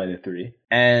 die by the three.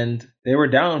 And they were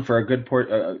down for a good part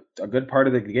of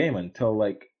the game until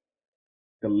like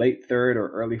the late third or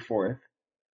early fourth.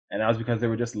 And that was because they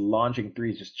were just launching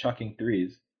threes, just chucking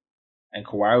threes. And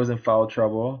Kawhi was in foul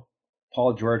trouble.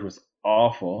 Paul George was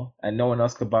awful, and no one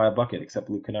else could buy a bucket except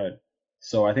Luke Kennard.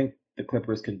 So I think the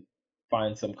Clippers can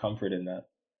find some comfort in that,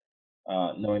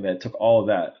 knowing that it took all of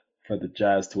that for the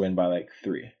Jazz to win by like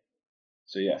 3.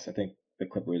 So yes, I think the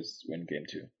Clippers win game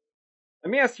 2.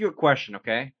 Let me ask you a question,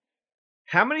 okay?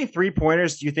 How many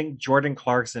 3-pointers do you think Jordan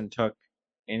Clarkson took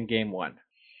in game 1?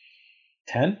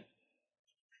 10?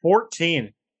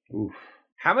 14. Oof.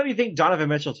 How many do you think Donovan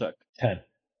Mitchell took? 10.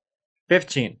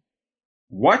 15.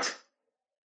 What?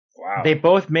 Wow. They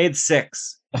both made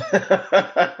 6.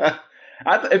 It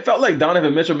felt like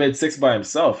Donovan Mitchell made 6 by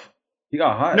himself. He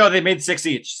got hot. No, they made 6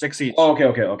 each. 6 each. Oh,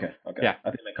 okay. Yeah.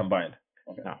 I think they combined.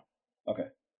 Okay. No. Okay.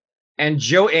 And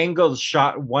Joe Ingles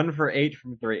shot 1 for 8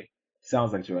 from 3.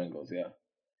 Sounds like Joe Ingles, yeah.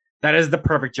 That is the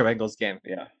perfect Joe Ingles game.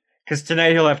 Yeah. Because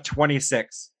tonight he'll have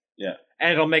 26. Yeah.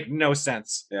 And it'll make no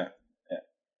sense. Yeah.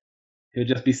 He'll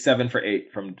just be 7 for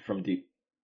 8 from deep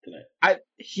tonight.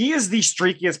 He is the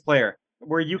streakiest player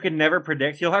where you can never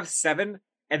predict. He'll have 7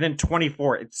 and then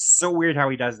 24. It's so weird how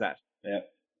he does that. Yeah.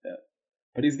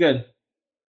 But he's good.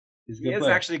 He's a good He is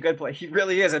player. actually a good player. He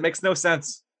really is. It makes no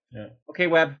sense. Yeah. Okay,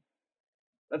 Webb.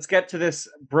 Let's get to this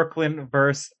Brooklyn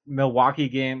versus Milwaukee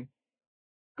game.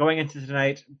 Going into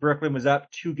tonight, Brooklyn was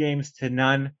up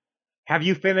 2-0. Have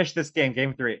you finished this game,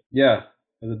 game 3? Yeah.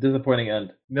 It was a disappointing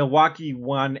end. Milwaukee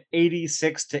won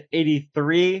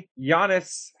 86-83.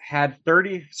 Giannis had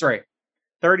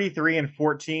 33 and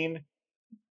 14.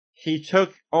 He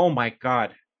took, oh my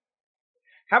God.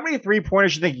 How many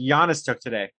 3-pointers do you think Giannis took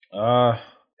today? 8?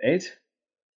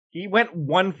 He went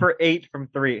 1 for 8 from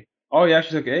 3. Oh, he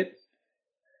actually took 8?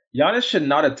 Giannis should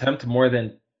not attempt more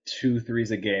than 2 threes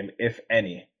a game, if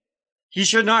any. He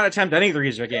should not attempt any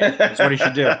threes a game. That's what he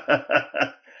should do.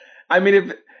 I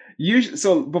mean,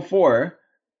 before,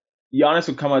 Giannis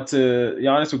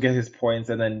would get his points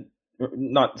and then,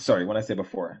 when I say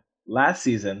before, last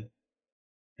season,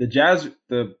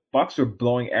 the Bucks were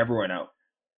blowing everyone out.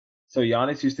 So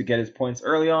Giannis used to get his points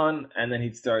early on, and then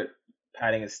he'd start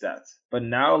padding his stats. But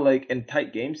now, like in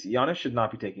tight games, Giannis should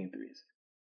not be taking threes.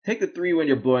 Take the 3 when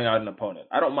you're blowing out an opponent.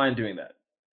 I don't mind doing that.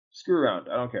 Screw around.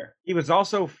 I don't care. He was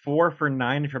also 4 for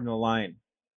 9 from the line.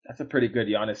 That's a pretty good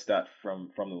Giannis stat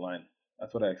from the line.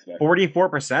 That's what I expect.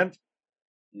 44%?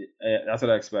 Yeah, that's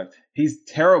what I expect. He's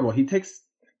terrible. He takes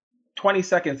 20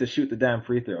 seconds to shoot the damn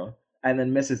free throw and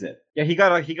then misses it. Yeah, he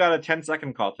got a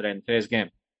 10-second call today in today's game.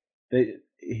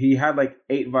 He had like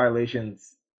 8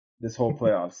 violations this whole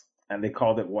playoffs, and they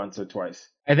called it once or twice.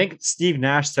 I think Steve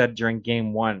Nash said during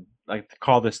game 1, like to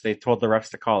call this, they told the refs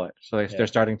to call it. So they're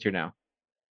starting to now.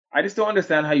 I just don't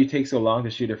understand how you take so long to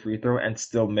shoot a free throw and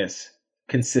still miss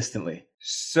consistently.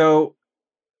 So,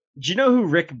 do you know who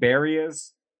Rick Barry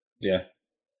is? Yeah.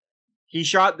 He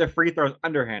shot the free throws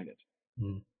underhanded.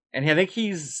 And I think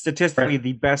he's statistically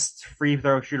the best free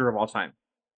throw shooter of all time.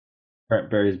 Brent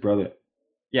Barry's brother.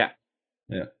 Yeah.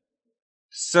 Yeah.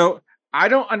 So, I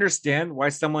don't understand why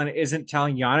someone isn't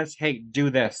telling Giannis, hey, do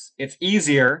this. It's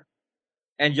easier,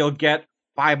 and you'll get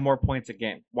 5 more points a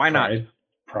game. Why not?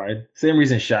 Pride. Same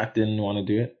reason Shaq didn't want to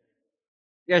do it.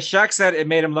 Yeah, Shaq said it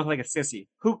made him look like a sissy.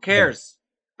 Who cares?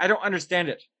 Yeah. I don't understand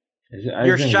it.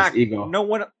 You're Shaq. Ego. No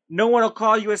one will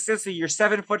call you a sissy. You're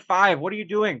 7'5". What are you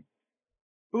doing?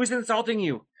 Who's insulting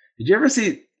you? Did you ever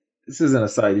see? This is an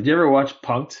aside. Did you ever watch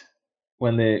Punk'd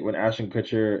when Ashton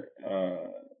Kutcher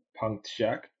punked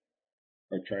Shaq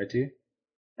or tried to?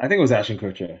 I think it was Ashton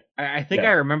Kutcher. I think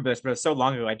I remember this, but it's so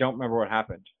long ago. I don't remember what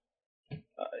happened.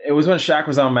 It was when Shaq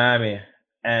was on Miami,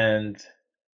 and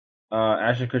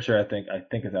Ashton Kutcher, I think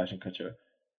it's Ashton Kutcher,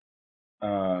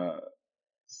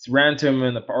 ran to him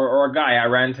or a guy. I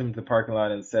ran to him to the parking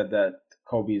lot and said that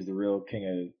Kobe is the real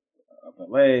king of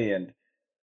LA, and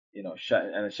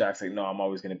Shaq's like, no, I'm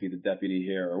always going to be the deputy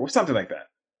here, or something like that.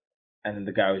 And then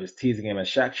the guy was just teasing him, and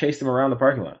Shaq chased him around the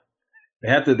parking lot. They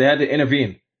had to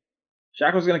intervene.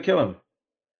 Shaq was going to kill him.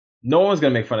 No one's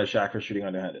going to make fun of Shaq for shooting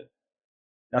underhanded.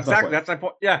 Exactly. That's my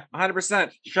point. Yeah,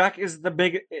 100%. Shaq is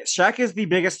the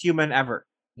biggest human ever.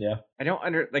 Yeah. I don't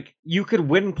you could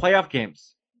win playoff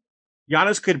games.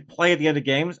 Giannis could play at the end of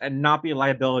games and not be a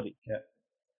liability. Yeah.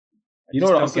 You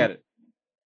know what else? Get it.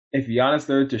 If Giannis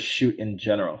learned to shoot in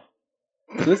general.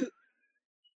 So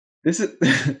this is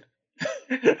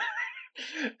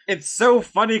It's so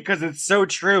funny because it's so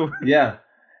true. Yeah.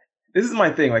 This is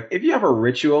my thing. Like, if you have a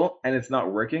ritual and it's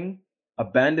not working,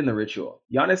 abandon the ritual.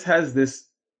 Giannis has this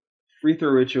free throw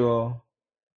ritual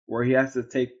where he has to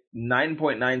take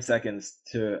 9.9 seconds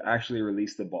to actually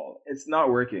release the ball. It's not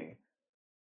working.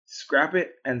 Scrap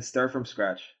it and start from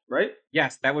scratch, right?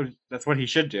 Yes, that's what he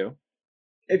should do.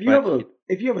 If you But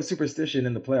have a superstition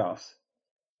in the playoffs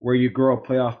where you grow a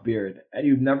playoff beard and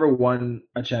you've never won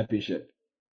a championship,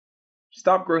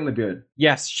 stop growing the beard.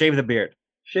 yes, shave the beard.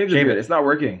 Shave the Shave beard. it. It's not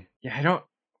working. Yeah, I don't.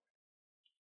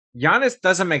 Giannis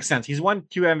doesn't make sense. He's won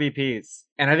 2 MVPs,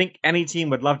 and I think any team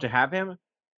would love to have him.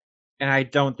 And I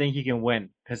don't think he can win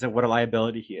because of what a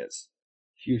liability he is.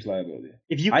 Huge liability.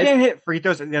 If you can't hit free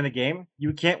throws at the end of the game,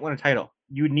 you can't win a title.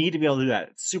 You need to be able to do that.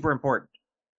 It's super important.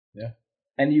 Yeah.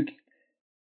 And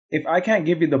if I can't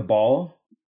give you the ball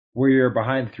where you're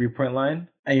behind the 3-point line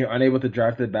and you're unable to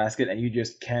drive to the basket and you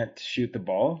just can't shoot the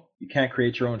ball, you can't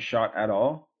create your own shot at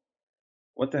all,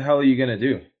 what the hell are you going to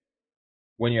do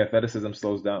when your athleticism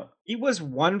slows down? He was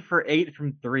 1 for 8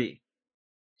 from 3.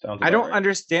 Sounds I don't right.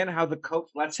 understand how the coach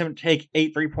lets him take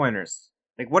 8 3-pointers.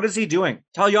 Like, what is he doing?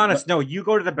 Tell Giannis, no, you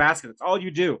go to the basket. That's all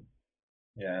you do.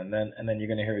 Yeah, and then you're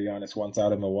going to hear Giannis once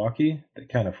out of Milwaukee. They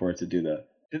can't afford to do that.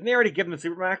 Didn't they already give him the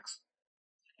Supermax?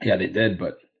 Yeah, they did,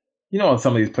 but you know what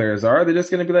some of these players are. They're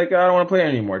just going to be like, I don't want to play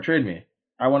anymore. Trade me.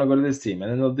 I want to go to this team,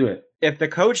 and then they'll do it. If the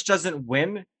coach doesn't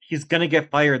win, he's going to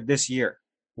get fired this year.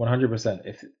 100%.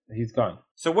 If he's gone.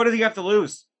 So what does he have to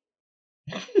lose?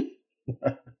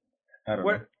 I don't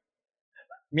know.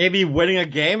 Maybe winning a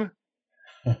game?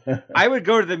 I would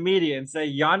go to the media and say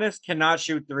Giannis cannot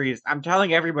shoot threes. I'm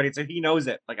telling everybody so he knows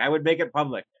it. Like, I would make it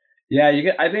public. Yeah,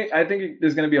 I think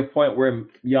there's going to be a point where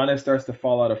Giannis starts to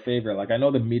fall out of favor. Like, I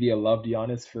know the media loved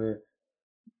Giannis for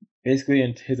basically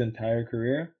in his entire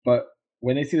career, but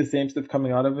when they see the same stuff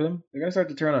coming out of him, they're going to start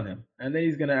to turn on him. And then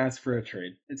he's going to ask for a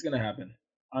trade. It's going to happen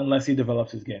unless he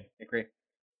develops his game. I agree.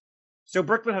 So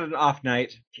Brooklyn had an off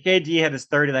night. KD had his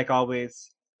 30 like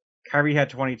always. Kyrie had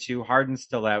 22. Harden's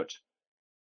still out.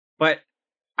 But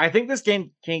I think this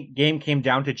game came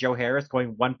down to Joe Harris going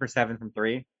 1 for 7 from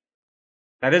 3.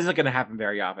 That isn't going to happen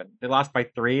very often. They lost by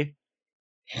 3.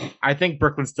 I think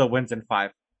Brooklyn still wins in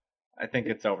 5. I think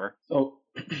it's over. So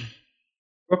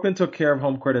Brooklyn took care of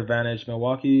home court advantage.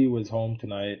 Milwaukee was home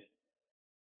tonight.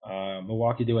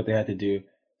 Milwaukee did what they had to do.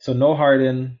 So no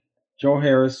Harden. Joe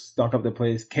Harris stunk up the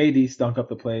place. KD stunk up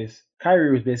the place.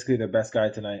 Kyrie was basically their best guy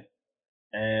tonight.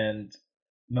 And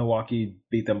Milwaukee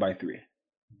beat them by 3.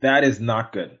 That is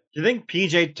not good. Do you think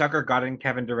PJ Tucker got in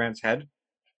Kevin Durant's head?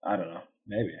 I don't know.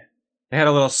 Maybe. They had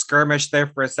a little skirmish there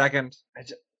for a second.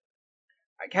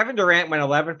 Kevin Durant went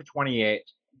 11 for 28,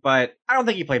 but I don't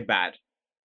think he played bad.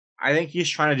 I think he's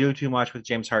trying to do too much with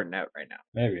James Harden out right now.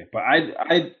 Maybe. But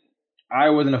I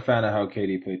wasn't a fan of how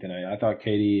KD played tonight. I thought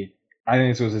KD, I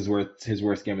think this was his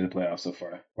worst game of the playoffs so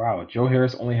far. Wow, Joe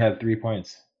Harris only had 3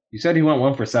 points. You said he went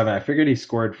 1 for 7. I figured he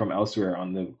scored from elsewhere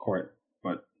on the court,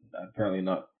 but apparently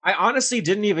not. I honestly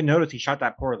didn't even notice he shot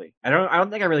that poorly. I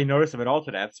don't think I really noticed him at all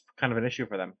today. That's kind of an issue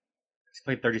for them. He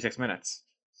played 36 minutes.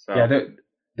 So. Yeah,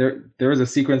 there was a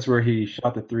sequence where he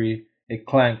shot the 3. It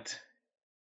clanked.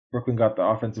 Brooklyn got the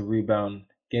offensive rebound,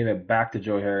 gave it back to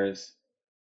Joe Harris,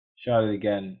 shot it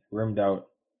again, rimmed out,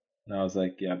 and I was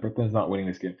like, yeah, Brooklyn's not winning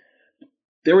this game.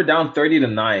 They were down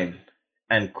 30-9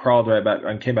 and crawled right back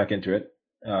and came back into it.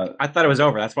 I thought it was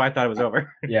over. That's why I thought it was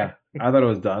over. Yeah, I thought it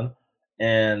was done.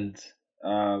 And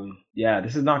yeah,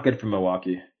 this is not good for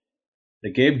Milwaukee.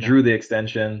 They gave Drew the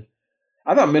extension.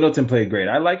 I thought Middleton played great.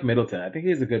 I like Middleton. I think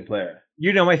he's a good player.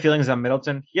 You know my feelings on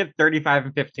Middleton. He had 35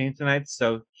 and 15 tonight,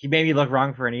 so he made me look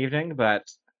wrong for an evening, but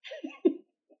I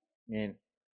mean,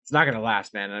 it's not going to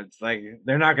last, man. It's like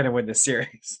they're not going to win this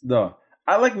series. No.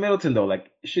 I like Middleton, though. Like,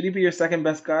 should he be your second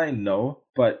best guy? No,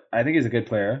 but I think he's a good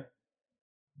player.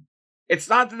 It's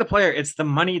not the player. It's the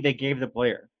money they gave the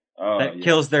player that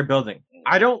kills their building.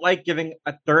 I don't like giving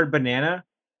a third banana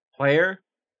player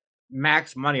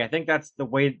max money. I think that's the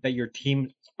way that your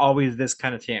team's always this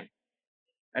kind of team.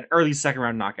 An early second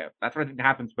round knockout. That's what I think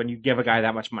happens when you give a guy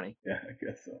that much money. Yeah, I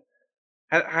guess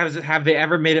so. Have they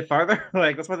ever made it farther?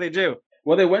 Like, that's what they do.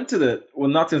 Well, they went to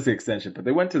not since the extension, but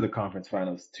they went to the conference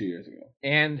finals 2 years ago.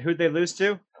 And who'd they lose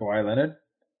to? Kawhi Leonard.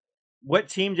 What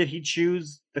team did he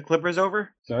choose the Clippers over?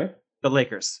 Sorry? The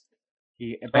Lakers.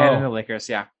 He abandoned the Lakers,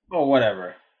 yeah. Oh,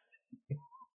 whatever.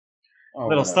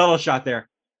 Little subtle shot there.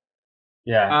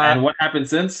 Yeah, and what happened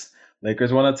since?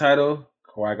 Lakers won a title,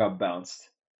 Kawhi got bounced.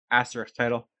 Asterisk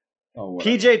title. Oh,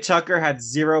 PJ Tucker had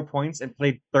 0 points and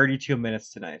played 32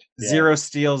 minutes tonight. Yeah. 0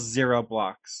 steals, 0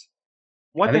 blocks.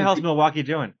 What the hell's Milwaukee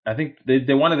doing? I think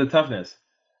they wanted the toughness.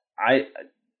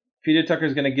 PJ Tucker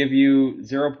is going to give you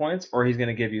 0 points, or he's going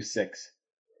to give you 6.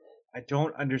 I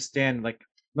don't understand. Like,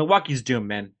 Milwaukee's doomed,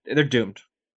 man. They're doomed.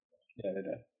 Yeah, they're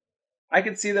dead. I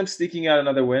could see them sneaking out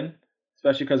another win,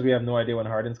 especially because we have no idea when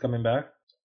Harden's coming back.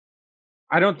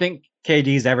 I don't think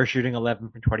KD's ever shooting 11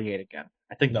 from 28 again.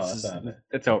 I think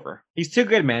it's over. He's too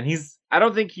good, man. I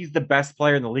don't think he's the best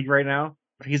player in the league right now,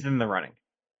 but he's in the running.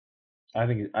 I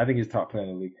think he's top player in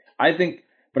the league.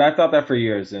 But I thought that for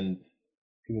years, and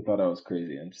people thought I was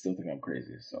crazy, and still think I'm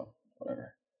crazy. So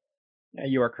whatever. Yeah,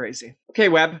 you are crazy. Okay,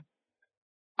 Webb.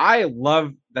 I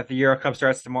love that the Euro Cup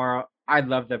starts tomorrow. I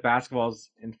love that basketball's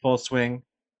in full swing.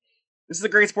 This is a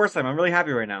great sports time. I'm really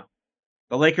happy right now.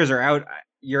 The Lakers are out.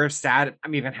 You're sad.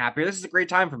 I'm even happier. This is a great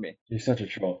time for me. You're such a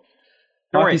troll.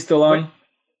 Hockey's still on.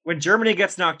 When Germany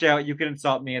gets knocked out, you can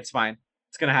insult me. It's fine.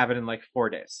 It's going to happen in like 4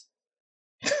 days.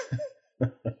 I've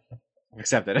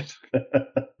accepted it.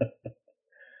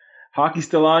 Hockey's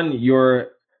still on.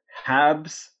 Your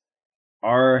Habs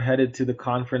are headed to the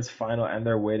conference final, and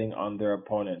they're waiting on their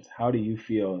opponent. How do you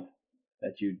feel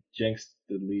that you jinxed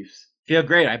the Leafs? Feel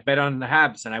great. I bet on the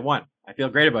Habs, and I won. I feel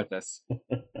great about this.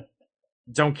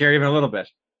 Don't care even a little bit.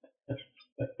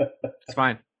 It's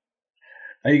fine.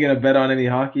 Are you going to bet on any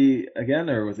hockey again,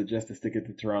 or was it just to stick it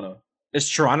to Toronto? Is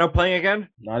Toronto playing again?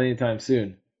 Not anytime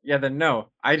soon. Yeah, then no.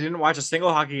 I didn't watch a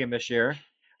single hockey game this year.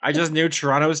 I just knew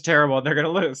Toronto was terrible and they're going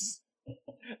to lose.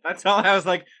 That's all. I was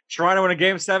like, Toronto in a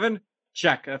game 7?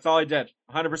 Check. That's all I did.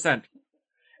 100%.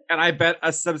 And I bet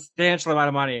a substantial amount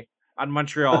of money on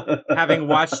Montreal, having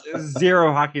watched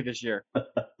 0 hockey this year.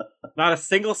 Not a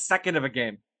single second of a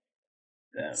game.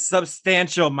 Yeah.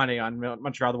 Substantial money on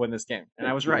Montreal to win this game. And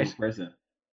I was right.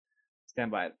 Stand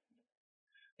by it.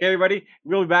 Okay, everybody.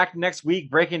 We'll be back next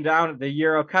week breaking down the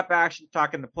Euro Cup action,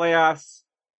 talking the playoffs.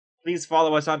 Please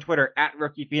follow us on Twitter at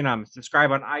Rookie Phenom.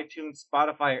 Subscribe on iTunes,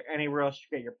 Spotify, or anywhere else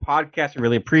you get your podcast. We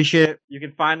really appreciate it. You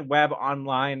can find Webb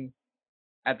online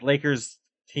at Lakers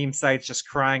team sites, just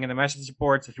crying in the message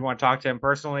boards. If you want to talk to him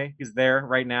personally, he's there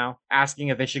right now, asking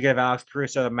if they should give Alex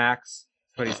Caruso the max.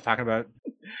 That's what he's talking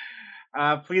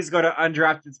about. Please go to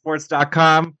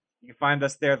undraftedsports.com. You can find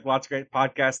us there. There's lots of great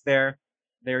podcasts there.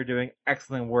 They're doing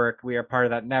excellent work. We are part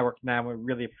of that network now. We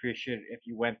really appreciate it if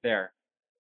you went there.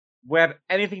 Webb,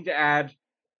 anything to add?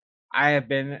 I have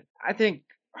been, I think,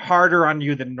 harder on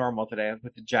you than normal today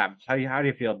with the jabs. How do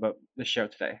you feel about the show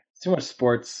today? Too much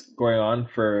sports going on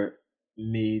for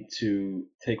me to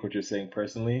take what you're saying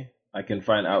personally. I can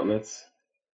find outlets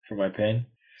for my pain.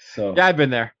 So yeah, I've been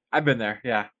there.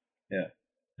 Yeah. Yeah.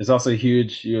 There's also a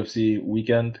huge UFC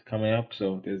weekend coming up,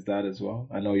 so there's that as well.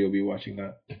 I know you'll be watching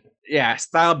that. Yeah,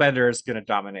 Stylebender is going to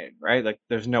dominate, right? Like,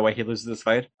 there's no way he loses this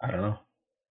fight. I don't know.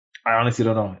 I honestly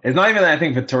don't know. It's not even that I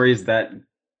think Vettori's that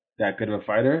good of a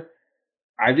fighter.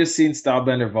 I've just seen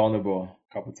Stylebender vulnerable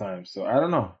a couple times, so I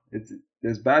don't know.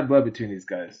 There's bad blood between these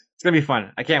guys. It's going to be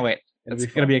fun. I can't wait. It's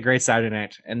going to be a great Saturday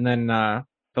night. And then the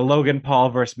Logan Paul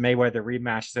versus Mayweather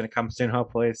rematch is going to come soon,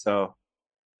 hopefully, so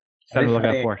something to look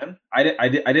out for. I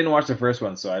didn't watch the first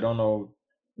one, so I don't know.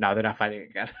 No, they're not fighting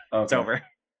again. Okay. It's over.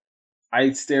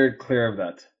 I steered clear of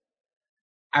that.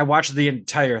 I watched the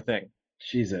entire thing.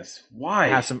 Jesus.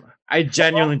 Why? I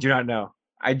genuinely do not know.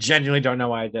 I genuinely don't know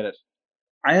why I did it.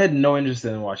 I had no interest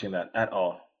in watching that at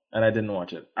all, and I didn't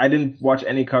watch it. I didn't watch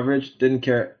any coverage, didn't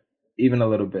care even a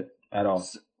little bit at all.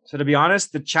 So to be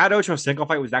honest, the Chad Ochocinco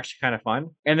fight was actually kind of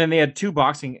fun. And then they had 2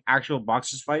 actual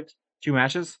boxers fights, 2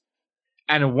 matches.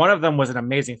 And one of them was an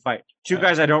amazing fight. 2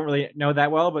 guys I don't really know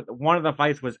that well, but one of the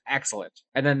fights was excellent.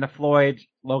 And then the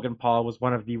Floyd-Logan Paul was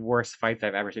one of the worst fights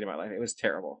I've ever seen in my life. It was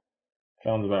terrible.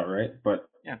 Sounds about right, but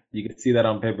yeah, you can see that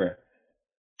on paper.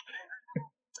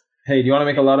 Hey, do you want to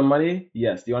make a lot of money?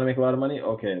 Yes. Do you want to make a lot of money?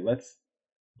 Okay, let's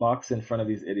box in front of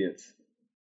these idiots.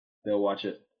 They'll watch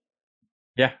it.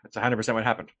 Yeah, that's 100% what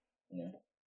happened. Yeah.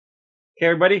 Okay,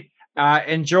 everybody.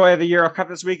 Enjoy the Euro Cup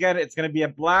this weekend. It's going to be a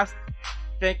blast.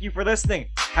 Thank you for listening.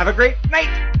 Have a great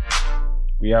night.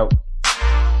 We out.